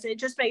bad person. It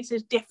just makes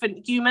us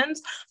different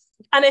humans.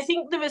 And I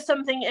think there is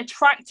something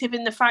attractive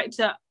in the fact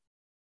that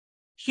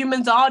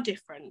humans are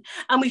different,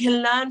 and we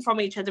can learn from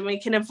each other, and we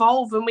can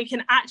evolve, and we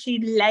can actually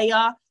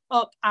layer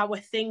up our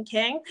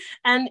thinking.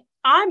 And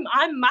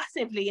I'm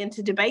massively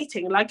into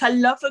debating. Like, I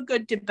love a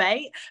good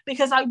debate,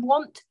 because I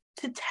want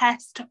to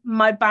test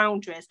my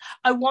boundaries.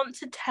 I want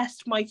to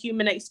test my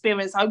human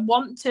experience. I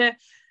want to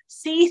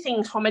see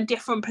things from a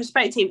different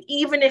perspective,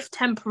 even if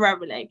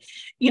temporarily,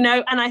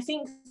 and I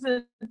think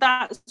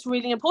that's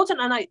really important.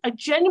 And I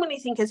genuinely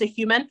think, as a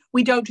human,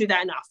 we don't do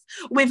that enough.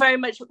 We're very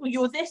much,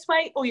 you're this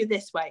way or you're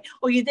this way,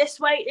 or you're this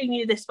way and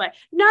you're this way.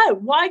 No,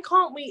 why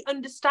can't we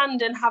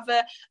understand and have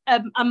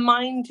a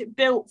mind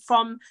built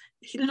from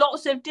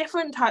lots of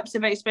different types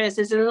of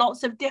experiences and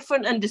lots of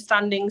different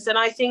understandings? And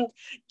I think,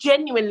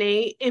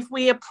 genuinely, if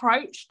we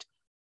approached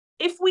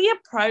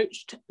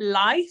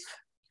life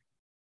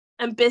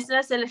and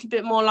business a little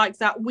bit more like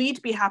that,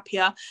 we'd be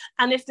happier.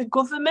 And if the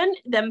government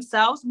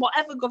themselves,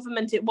 whatever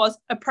government it was,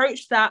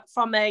 approached that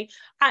from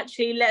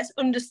actually, let's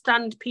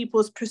understand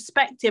people's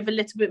perspective a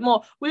little bit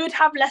more, we would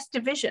have less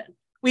division.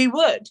 We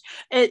would.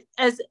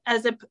 As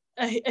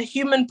a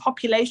human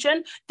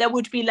population, there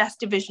would be less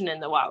division in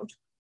the world.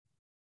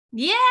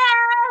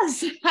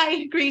 Yes,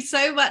 I agree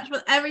so much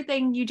with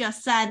everything you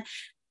just said.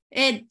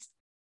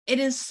 It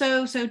is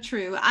so, so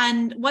true.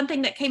 And one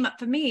thing that came up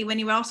for me when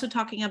you were also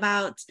talking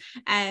about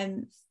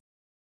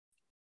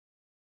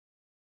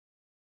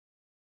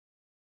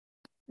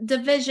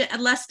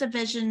less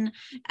division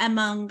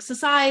among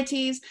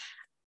societies,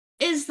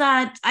 is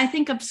that I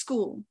think of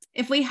school.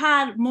 If we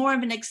had more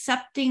of an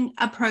accepting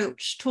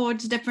approach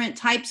towards different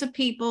types of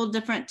people,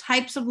 different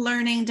types of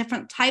learning,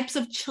 different types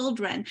of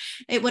children,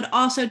 it would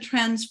also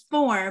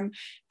transform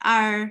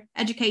our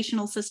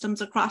educational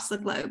systems across the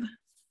globe.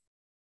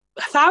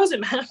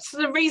 1,000%. That's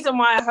the reason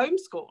why I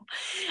homeschool.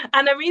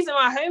 And the reason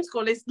why I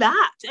homeschool is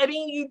that, I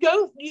mean,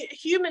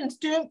 humans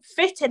don't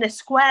fit in a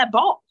square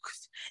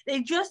box.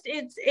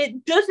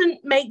 It doesn't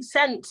make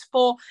sense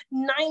for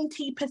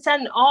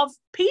 90% of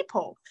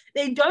people.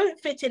 They don't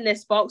fit in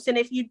this box.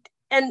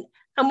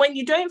 And when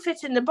you don't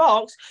fit in the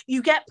box,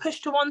 you get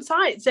pushed to one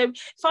side. So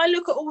if I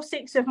look at all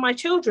 6 of my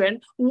children,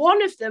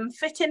 one of them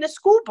fit in a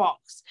school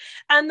box.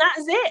 And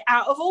that's it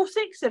out of all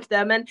 6 of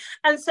them.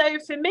 And so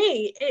for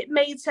me, it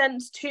made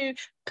sense to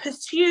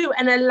pursue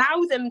and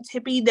allow them to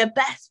be the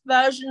best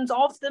versions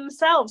of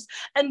themselves.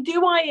 And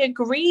do I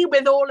agree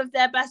with all of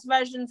their best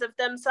versions of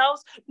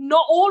themselves?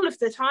 Not all of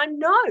the time,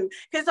 no,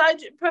 because I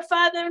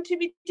prefer them to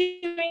be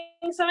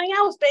doing something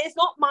else, but it's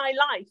not my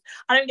life.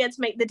 I don't get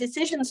to make the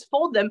decisions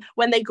for them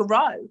when they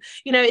grow.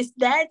 You know, it's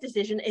their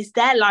decision, it's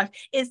their life,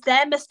 it's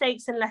their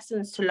mistakes and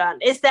lessons to learn,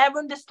 it's their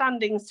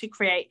understandings to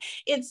create,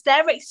 it's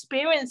their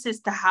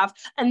experiences to have,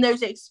 and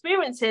those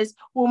experiences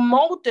will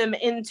mold them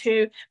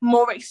into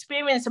more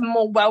experienced and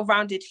more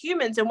well-rounded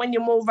humans. And when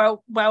you're more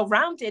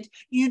well-rounded,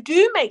 you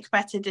do make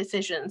better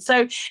decisions.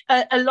 So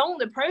along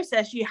the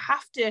process, you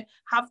have to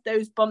have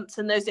those bumps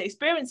and those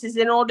experiences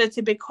in order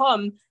to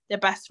become the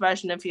best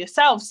version of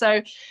yourself.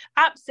 So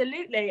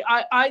absolutely,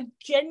 I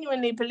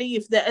genuinely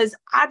believe that as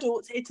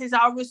adults, it is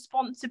our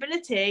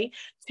responsibility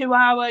to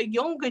our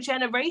younger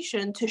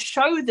generation to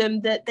show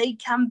them that they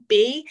can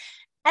be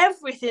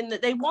everything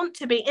that they want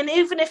to be. And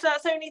even if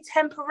that's only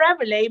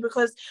temporarily,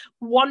 because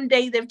one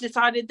day they've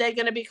decided they're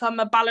going to become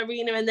a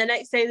ballerina and the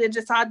next day they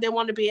decide they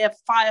want to be a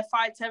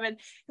firefighter, and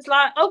it's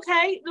like,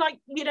 okay, like,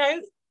 you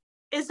know,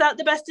 is that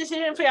the best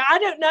decision for you? I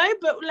don't know,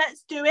 but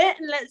let's do it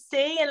and let's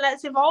see and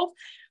let's evolve.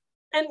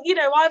 And, you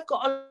know, I've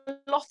got a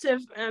lot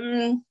of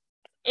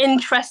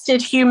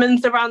interested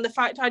humans around the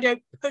fact I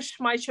don't push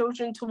my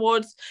children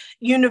towards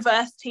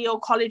university or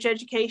college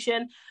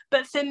education.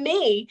 But for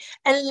me,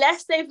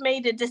 unless they've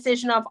made a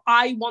decision of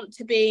I want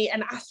to be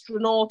an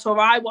astronaut or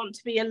I want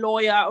to be a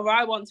lawyer or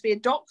I want to be a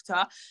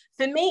doctor,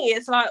 for me,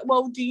 it's like,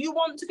 well, do you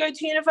want to go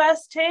to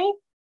university?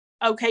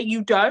 Okay,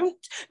 you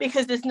don't,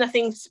 because there's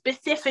nothing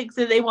specific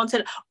that they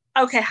wanted.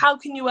 Okay, how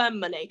can you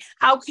earn money?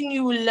 How can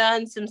you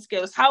learn some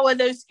skills? How are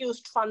those skills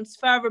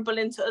transferable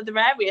into other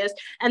areas?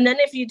 And then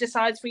if you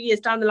decide 3 years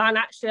down the line,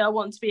 actually, I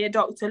want to be a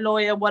doctor,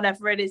 lawyer,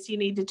 whatever it is you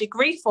need a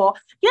degree for,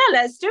 yeah,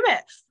 let's do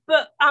it.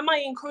 But am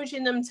I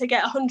encouraging them to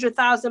get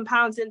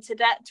 £100,000 into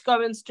debt to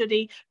go and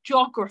study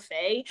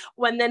geography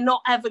when they're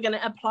not ever going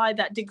to apply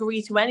that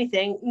degree to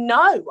anything?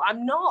 No,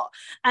 I'm not.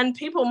 And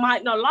people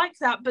might not like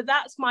that, but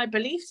that's my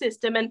belief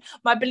system. And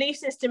my belief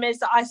system is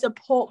that I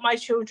support my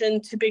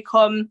children to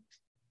become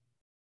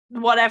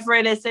whatever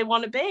it is they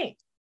want to be,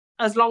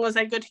 as long as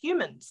they're good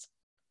humans.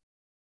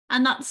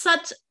 And that's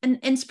such an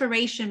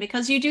inspiration,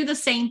 because you do the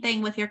same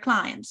thing with your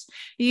clients.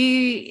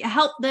 You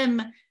help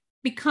them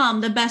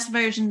become the best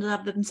versions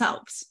of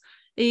themselves.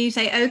 You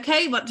say,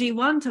 okay, what do you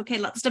want? Okay,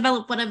 let's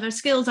develop whatever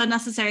skills are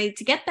necessary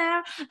to get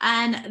there.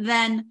 And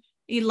then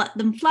you let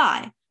them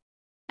fly.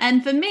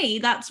 And for me,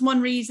 that's one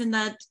reason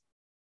that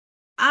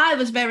I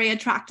was very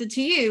attracted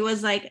to you,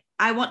 was like,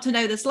 I want to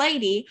know this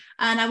lady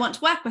and I want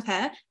to work with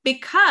her,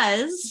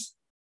 because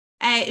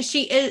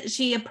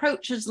she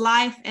approaches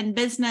life and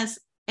business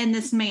in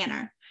this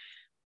manner.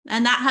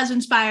 And that has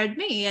inspired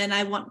me. And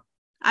I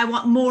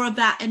want more of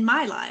that in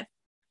my life.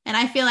 And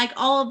I feel like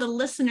all of the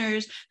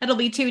listeners that'll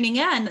be tuning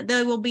in,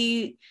 they will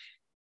be,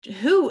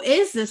 who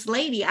is this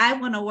lady? I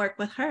want to work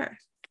with her.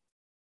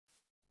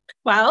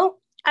 Well,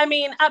 I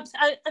mean,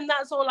 and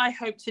that's all I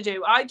hope to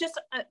do. I just,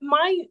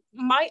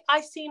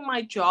 I see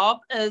my job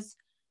as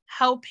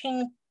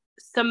helping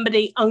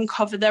somebody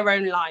uncover their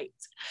own light.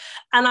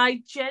 And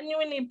I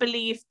genuinely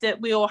believe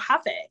that we all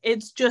have it.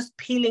 It's just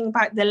peeling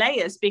back the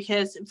layers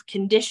because of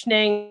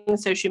conditioning,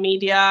 social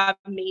media,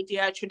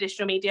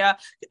 traditional media,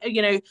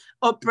 you know,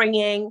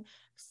 upbringing,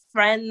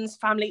 friends,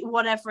 family,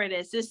 whatever it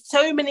is. There's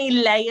so many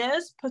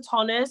layers put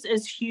on us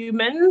as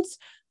humans.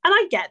 And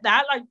I get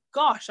that, like,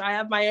 gosh, I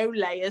have my own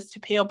layers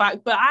to peel back.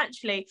 But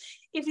actually,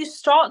 if you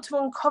start to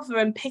uncover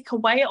and pick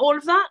away at all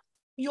of that,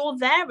 you're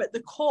there at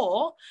the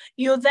core.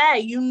 You're there.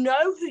 You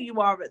know who you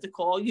are at the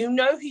core. You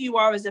know who you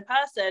are as a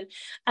person.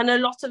 And a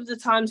lot of the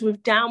times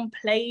we've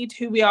downplayed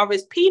who we are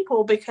as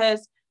people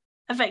because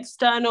of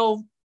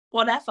external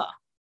whatever.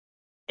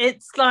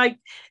 It's like,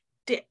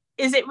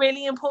 is it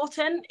really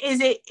important?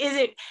 Is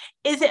it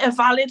a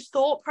valid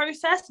thought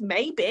process?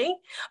 Maybe.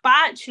 But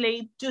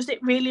actually, does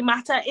it really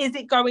matter? Is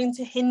it going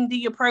to hinder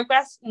your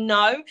progress?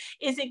 No.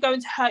 Is it going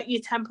to hurt you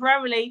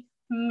temporarily?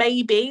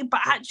 Maybe.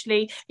 But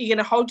actually, you're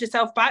going to hold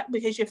yourself back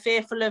because you're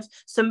fearful of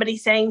somebody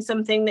saying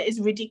something that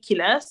is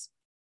ridiculous.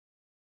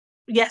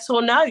 yes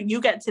or no.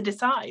 You get to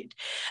decide.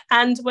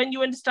 And when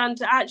you understand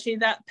that actually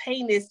that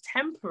pain is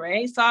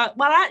temporary, it's like,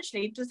 well,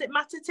 actually, does it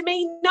matter to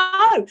me?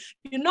 No,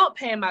 you're not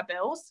paying my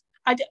bills.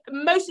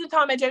 Most of the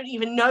time, I don't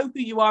even know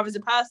who you are as a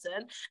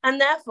person,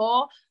 and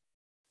therefore,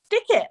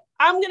 stick it.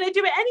 I'm going to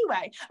do it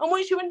anyway. And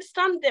once you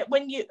understand that,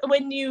 when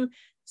you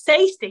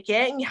say stick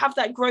it and you have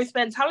that growth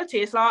mentality,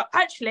 it's like,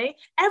 actually,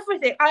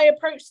 everything I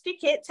approach,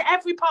 stick it to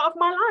every part of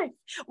my life.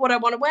 What I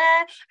want to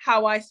wear,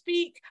 how I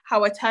speak,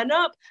 how I turn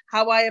up,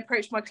 how I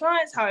approach my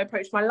clients, how I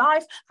approach my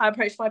life, how I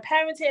approach my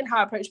parenting, how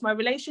I approach my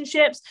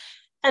relationships.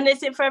 And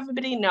is it for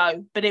everybody?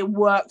 No, but it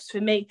works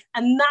for me.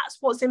 And that's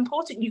what's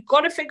important. You've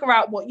got to figure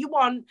out what you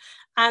want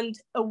and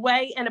a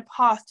way and a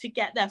path to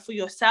get there for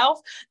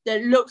yourself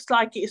that looks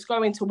like it's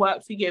going to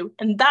work for you.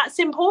 And that's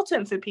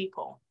important for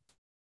people.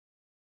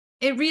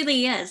 It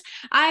really is.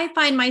 I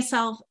find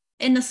myself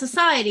in the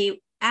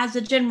society as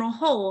a general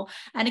whole,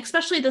 and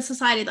especially the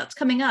society that's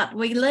coming up,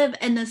 we live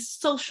in this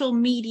social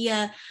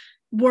media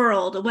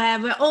world where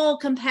we're all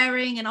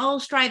comparing and all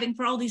striving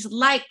for all these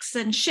likes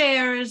and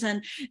shares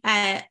and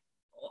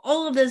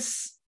all of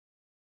this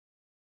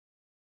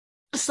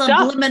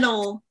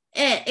subliminal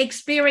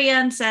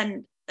experience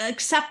and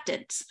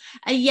acceptance.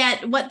 And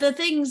yet what the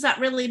things that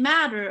really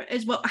matter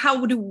is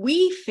how do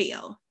we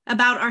feel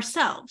about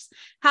ourselves?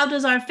 How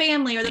does our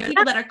family or the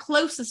people that are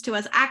closest to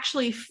us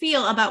actually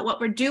feel about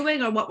what we're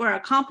doing or what we're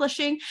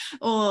accomplishing?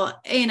 Or,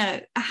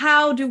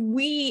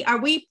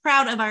 are we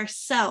proud of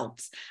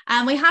ourselves?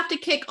 And we have to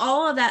kick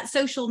all of that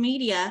social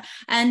media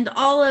and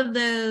all of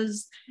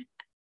those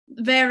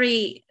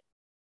very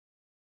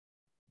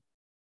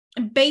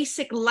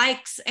basic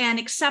likes and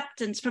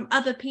acceptance from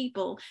other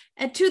people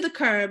to the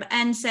curb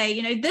and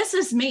say, this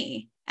is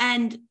me.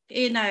 And,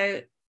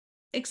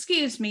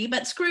 excuse me,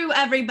 but screw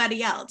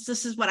everybody else.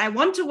 This is what I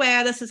want to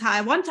wear. This is how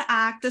I want to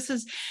act. This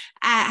is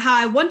how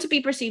I want to be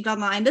perceived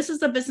online. This is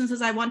the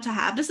businesses I want to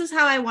have. This is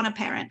how I want to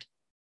parent.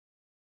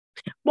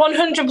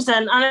 100%.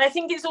 And I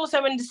think it's also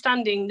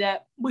understanding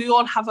that we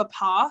all have a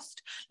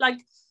past. Like,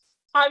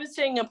 I was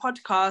doing a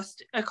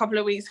podcast a couple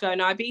of weeks ago in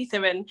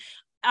Ibiza, and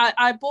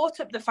I brought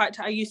up the fact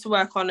that I used to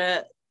work on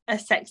a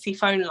sexy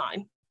phone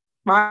line,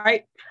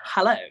 right?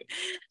 Hello.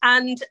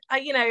 And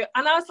I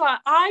was like,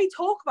 I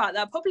talk about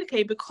that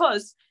publicly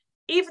because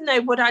even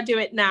though would I do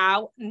it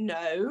now?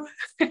 No.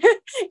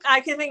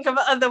 I can think of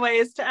other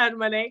ways to earn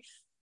money.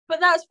 But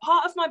that's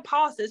part of my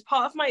past. It's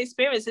part of my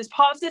experience. It's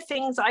part of the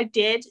things I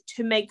did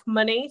to make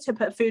money, to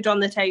put food on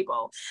the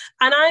table.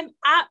 And I'm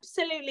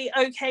absolutely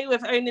okay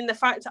with owning the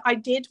fact that I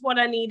did what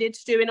I needed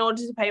to do in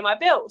order to pay my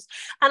bills.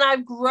 And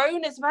I've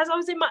grown as I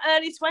was in my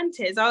early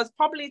 20s. I was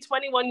probably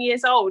 21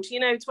 years old.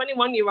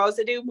 21-year-olds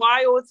that do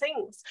wild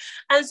things.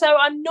 And so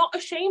I'm not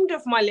ashamed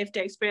of my lived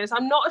experience.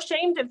 I'm not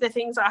ashamed of the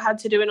things I had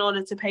to do in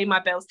order to pay my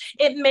bills.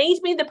 It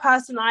made me the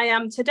person I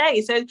am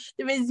today. So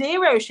there is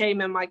zero shame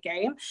in my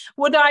game.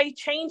 Would I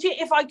change it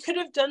if I could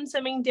have done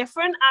something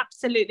different?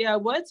 Absolutely I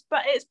would,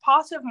 but it's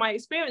part of my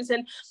experience.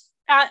 And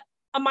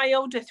my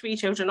older 3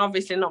 children,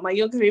 obviously not my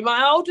younger 3,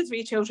 my older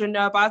 3 children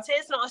know about it.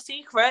 It's not a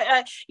secret.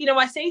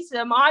 I say to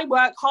them, I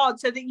work hard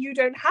so that you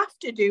don't have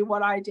to do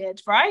what I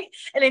did, right?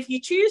 And if you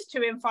choose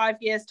to in 5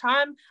 years'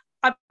 time,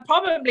 I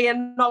probably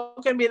am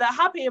not going to be that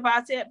happy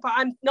about it, but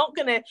I'm not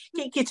going to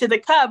kick you to the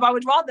curb. I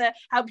would rather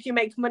help you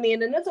make money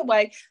in another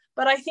way.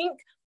 But I think,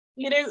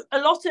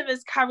 a lot of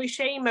us carry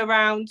shame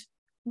around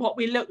what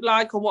we look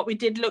like or what we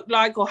did look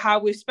like or how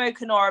we've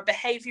spoken or our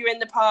behavior in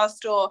the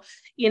past or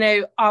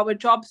our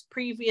jobs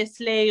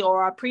previously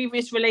or our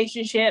previous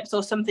relationships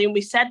or something we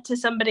said to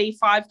somebody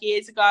 5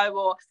 years ago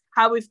or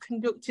how we've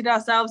conducted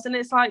ourselves. And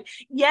it's like,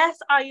 yes,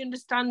 I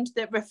understand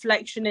that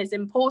reflection is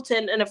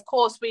important, and of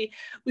course we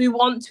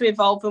want to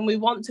evolve and we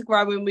want to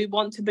grow and we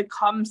want to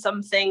become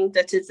something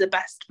that is the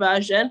best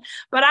version,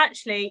 but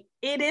actually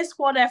it is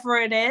whatever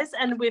it is,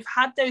 and we've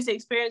had those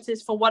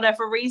experiences for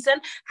whatever reason.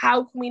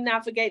 How can we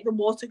navigate the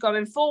water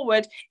going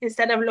forward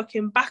instead of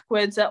looking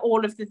backwards at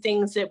all of the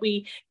things that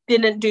we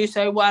didn't do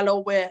so well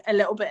or we're a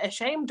little bit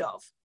ashamed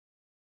of?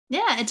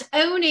 Yeah, it's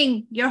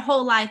owning your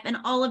whole life and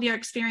all of your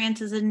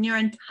experiences and your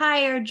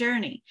entire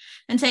journey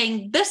and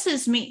saying, this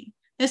is me.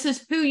 This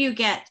is who you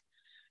get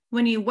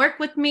when you work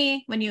with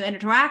me, when you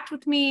interact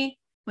with me,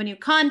 when you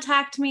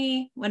contact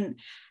me, when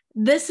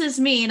this is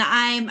me. And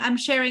I'm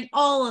sharing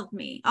all of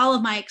me, all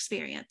of my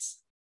experience.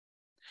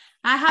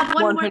 I have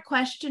one more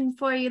question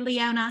for you,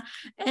 Leona,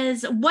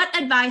 is what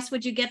advice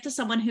would you give to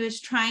someone who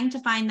is trying to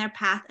find their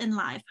path in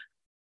life?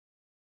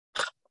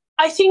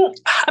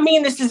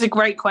 This is a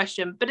great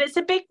question, but it's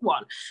a big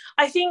one.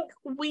 I think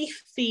we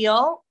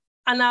feel,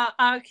 and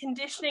our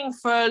conditioning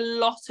for a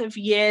lot of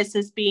years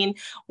has been,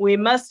 we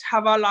must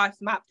have our life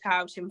mapped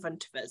out in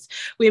front of us.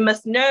 We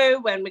must know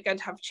when we're going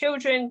to have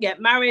children, get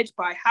married,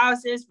 buy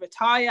houses,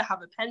 retire,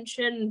 have a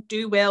pension,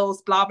 do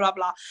wills, blah, blah,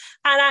 blah.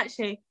 And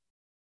actually,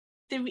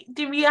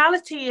 the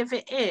reality of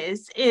it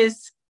is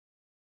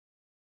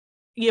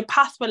your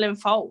path will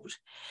unfold,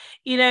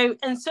 you know.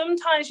 And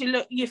sometimes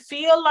you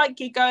feel like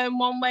you're going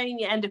one way and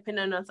you end up in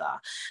another,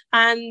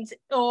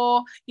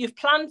 or you've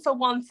planned for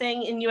one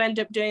thing and you end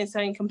up doing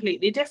something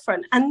completely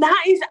different, and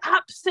that is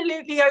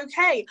absolutely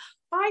okay.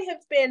 I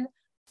have been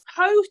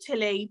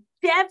totally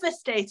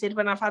devastated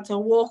when I've had to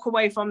walk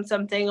away from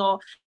something, or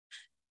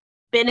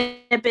been in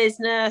a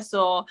business,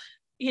 or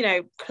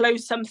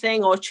close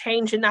something or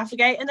change and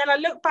navigate. And then I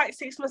look back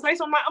 6 months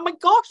later, I'm like, oh my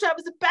gosh, that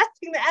was the best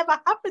thing that ever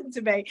happened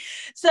to me.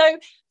 So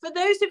for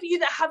those of you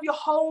that have your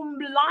whole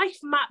life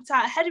mapped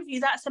out ahead of you,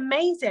 that's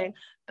amazing.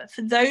 But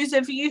for those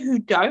of you who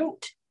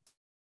don't,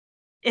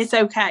 it's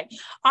okay.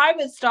 I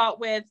would start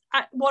with,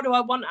 what do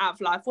I want out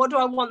of life? What do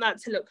I want that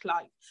to look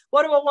like?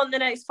 What do I want the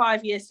next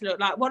 5 years to look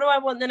like? What do I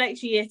want the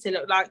next year to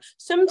look like?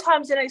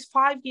 Sometimes the next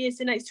 5 years,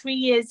 the next 3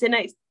 years, the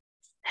next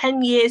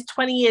 10 years,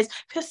 20 years,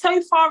 feels so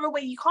far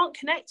away you can't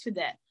connect with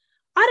it.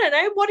 I don't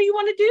know. What do you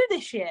want to do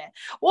this year?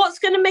 What's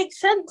going to make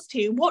sense to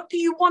you? What do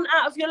you want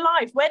out of your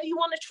life? Where do you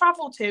want to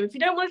travel to? If you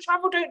don't want to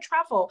travel, don't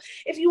travel.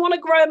 If you want to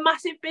grow a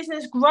massive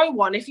business, grow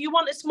one. If you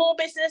want a small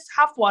business,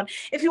 have one.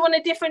 If you want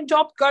a different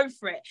job, go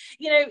for it.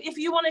 If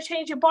you want to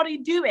change your body,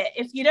 do it.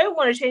 If you don't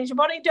want to change your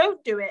body,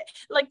 don't do it.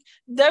 Like,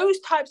 those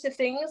types of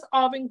things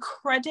are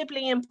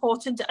incredibly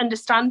important to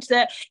understand,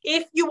 that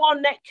if you're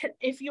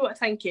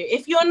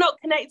not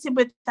connected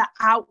with the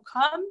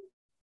outcome,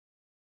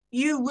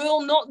 you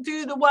will not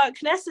do the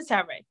work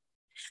necessary.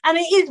 And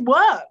it is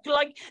work.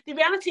 Like, the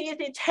reality is,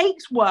 it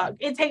takes work.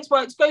 It takes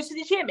work to go to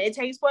the gym. It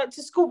takes work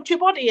to sculpt your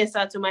body a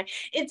certain way.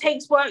 It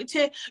takes work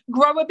to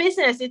grow a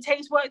business. It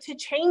takes work to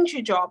change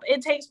your job.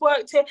 It takes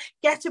work to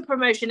get a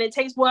promotion. It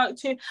takes work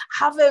to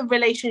have a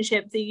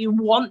relationship that you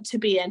want to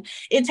be in.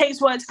 It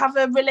takes work to have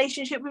a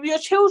relationship with your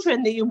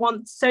children that you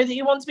want, so that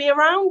you want to be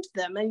around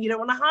them and you don't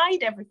want to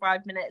hide every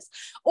 5 minutes.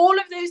 All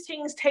of those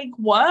things take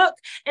work,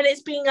 and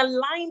it's being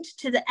aligned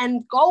to the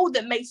end goal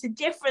that makes a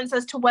difference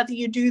as to whether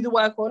you do the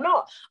work or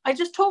not. I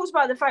just talked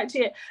about the fact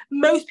here,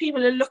 most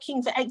people are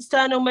looking for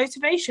external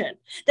motivation.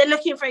 They're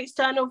looking for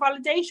external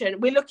validation.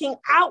 We're looking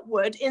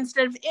outward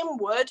instead of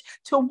inward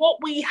to what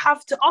we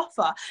have to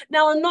offer.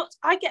 Now,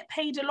 I get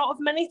paid a lot of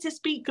money to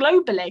speak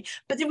globally,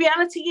 but the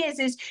reality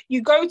is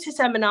you go to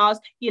seminars,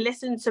 you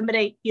listen to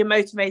somebody, you're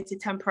motivated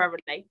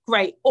temporarily.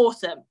 Great,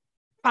 awesome,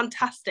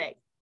 fantastic.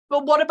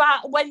 But what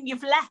about when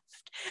you've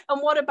left?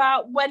 And what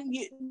about when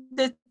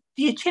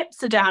your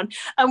chips are down?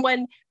 And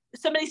when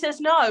somebody says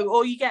no,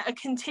 or you get a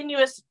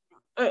continuous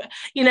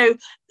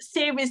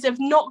series of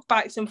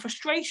knockbacks and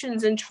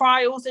frustrations and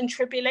trials and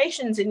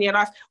tribulations in your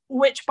life,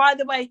 which, by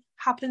the way,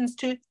 happens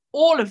to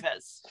all of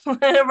us,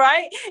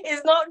 right?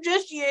 It's not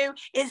just you,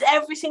 it's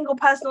every single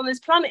person on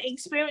this planet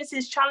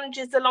experiences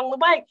challenges along the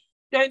way.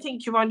 Don't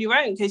think you're on your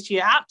own, because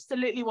you're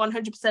absolutely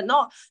 100%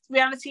 not. The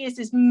reality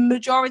is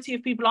majority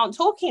of people aren't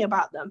talking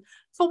about them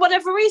for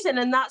whatever reason,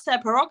 and that's their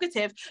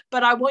prerogative.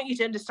 But I want you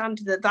to understand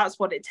that that's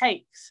what it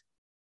takes.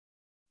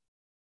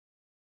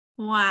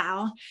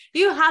 Wow,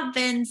 you have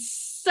been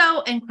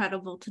so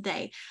incredible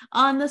today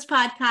on this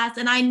podcast.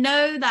 And I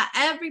know that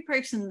every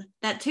person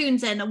that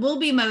tunes in will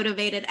be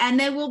motivated and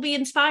they will be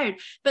inspired.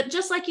 But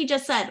just like you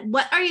just said,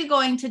 what are you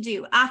going to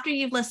do after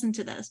you've listened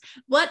to this?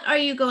 What are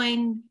you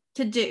going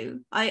to do?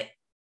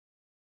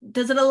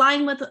 Does it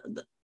align with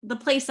the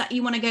place that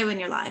you want to go in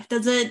your life?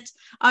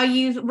 Are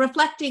you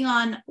reflecting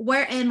on,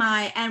 where am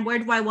I and where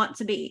do I want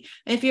to be?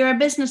 If you're a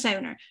business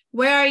owner,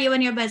 where are you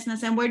in your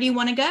business and where do you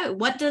want to go?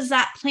 What does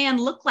that plan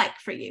look like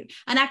for you?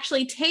 And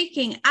actually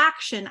taking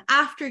action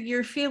after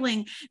you're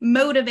feeling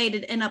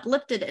motivated and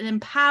uplifted and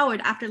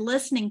empowered after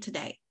listening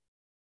today.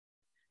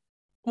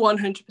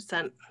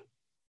 100%.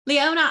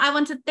 Leona, I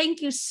want to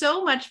thank you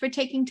so much for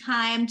taking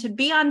time to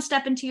be on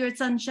Step Into Your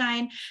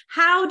Sunshine.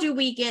 How do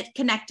we get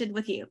connected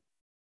with you?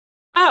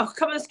 Oh,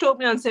 come and stalk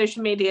me on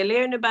social media,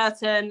 Leona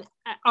Burton,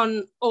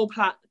 on all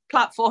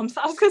platforms.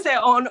 I was going to say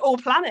on all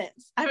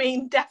planets. I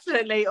mean,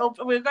 definitely.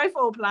 We'll go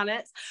for all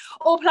planets.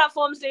 All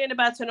platforms, Leona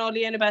Burton or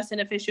Leona Burton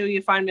Official.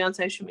 You find me on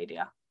social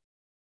media.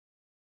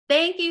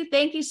 Thank you.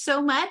 Thank you so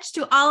much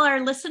to all our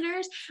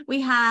listeners.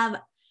 We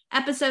have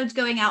episodes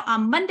going out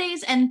on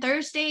Mondays and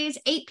Thursdays,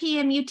 8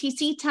 p.m.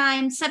 UTC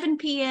time, 7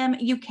 p.m.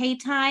 UK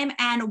time,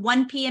 and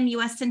 1 p.m.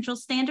 US Central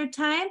Standard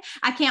Time.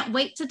 I can't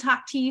wait to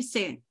talk to you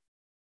soon.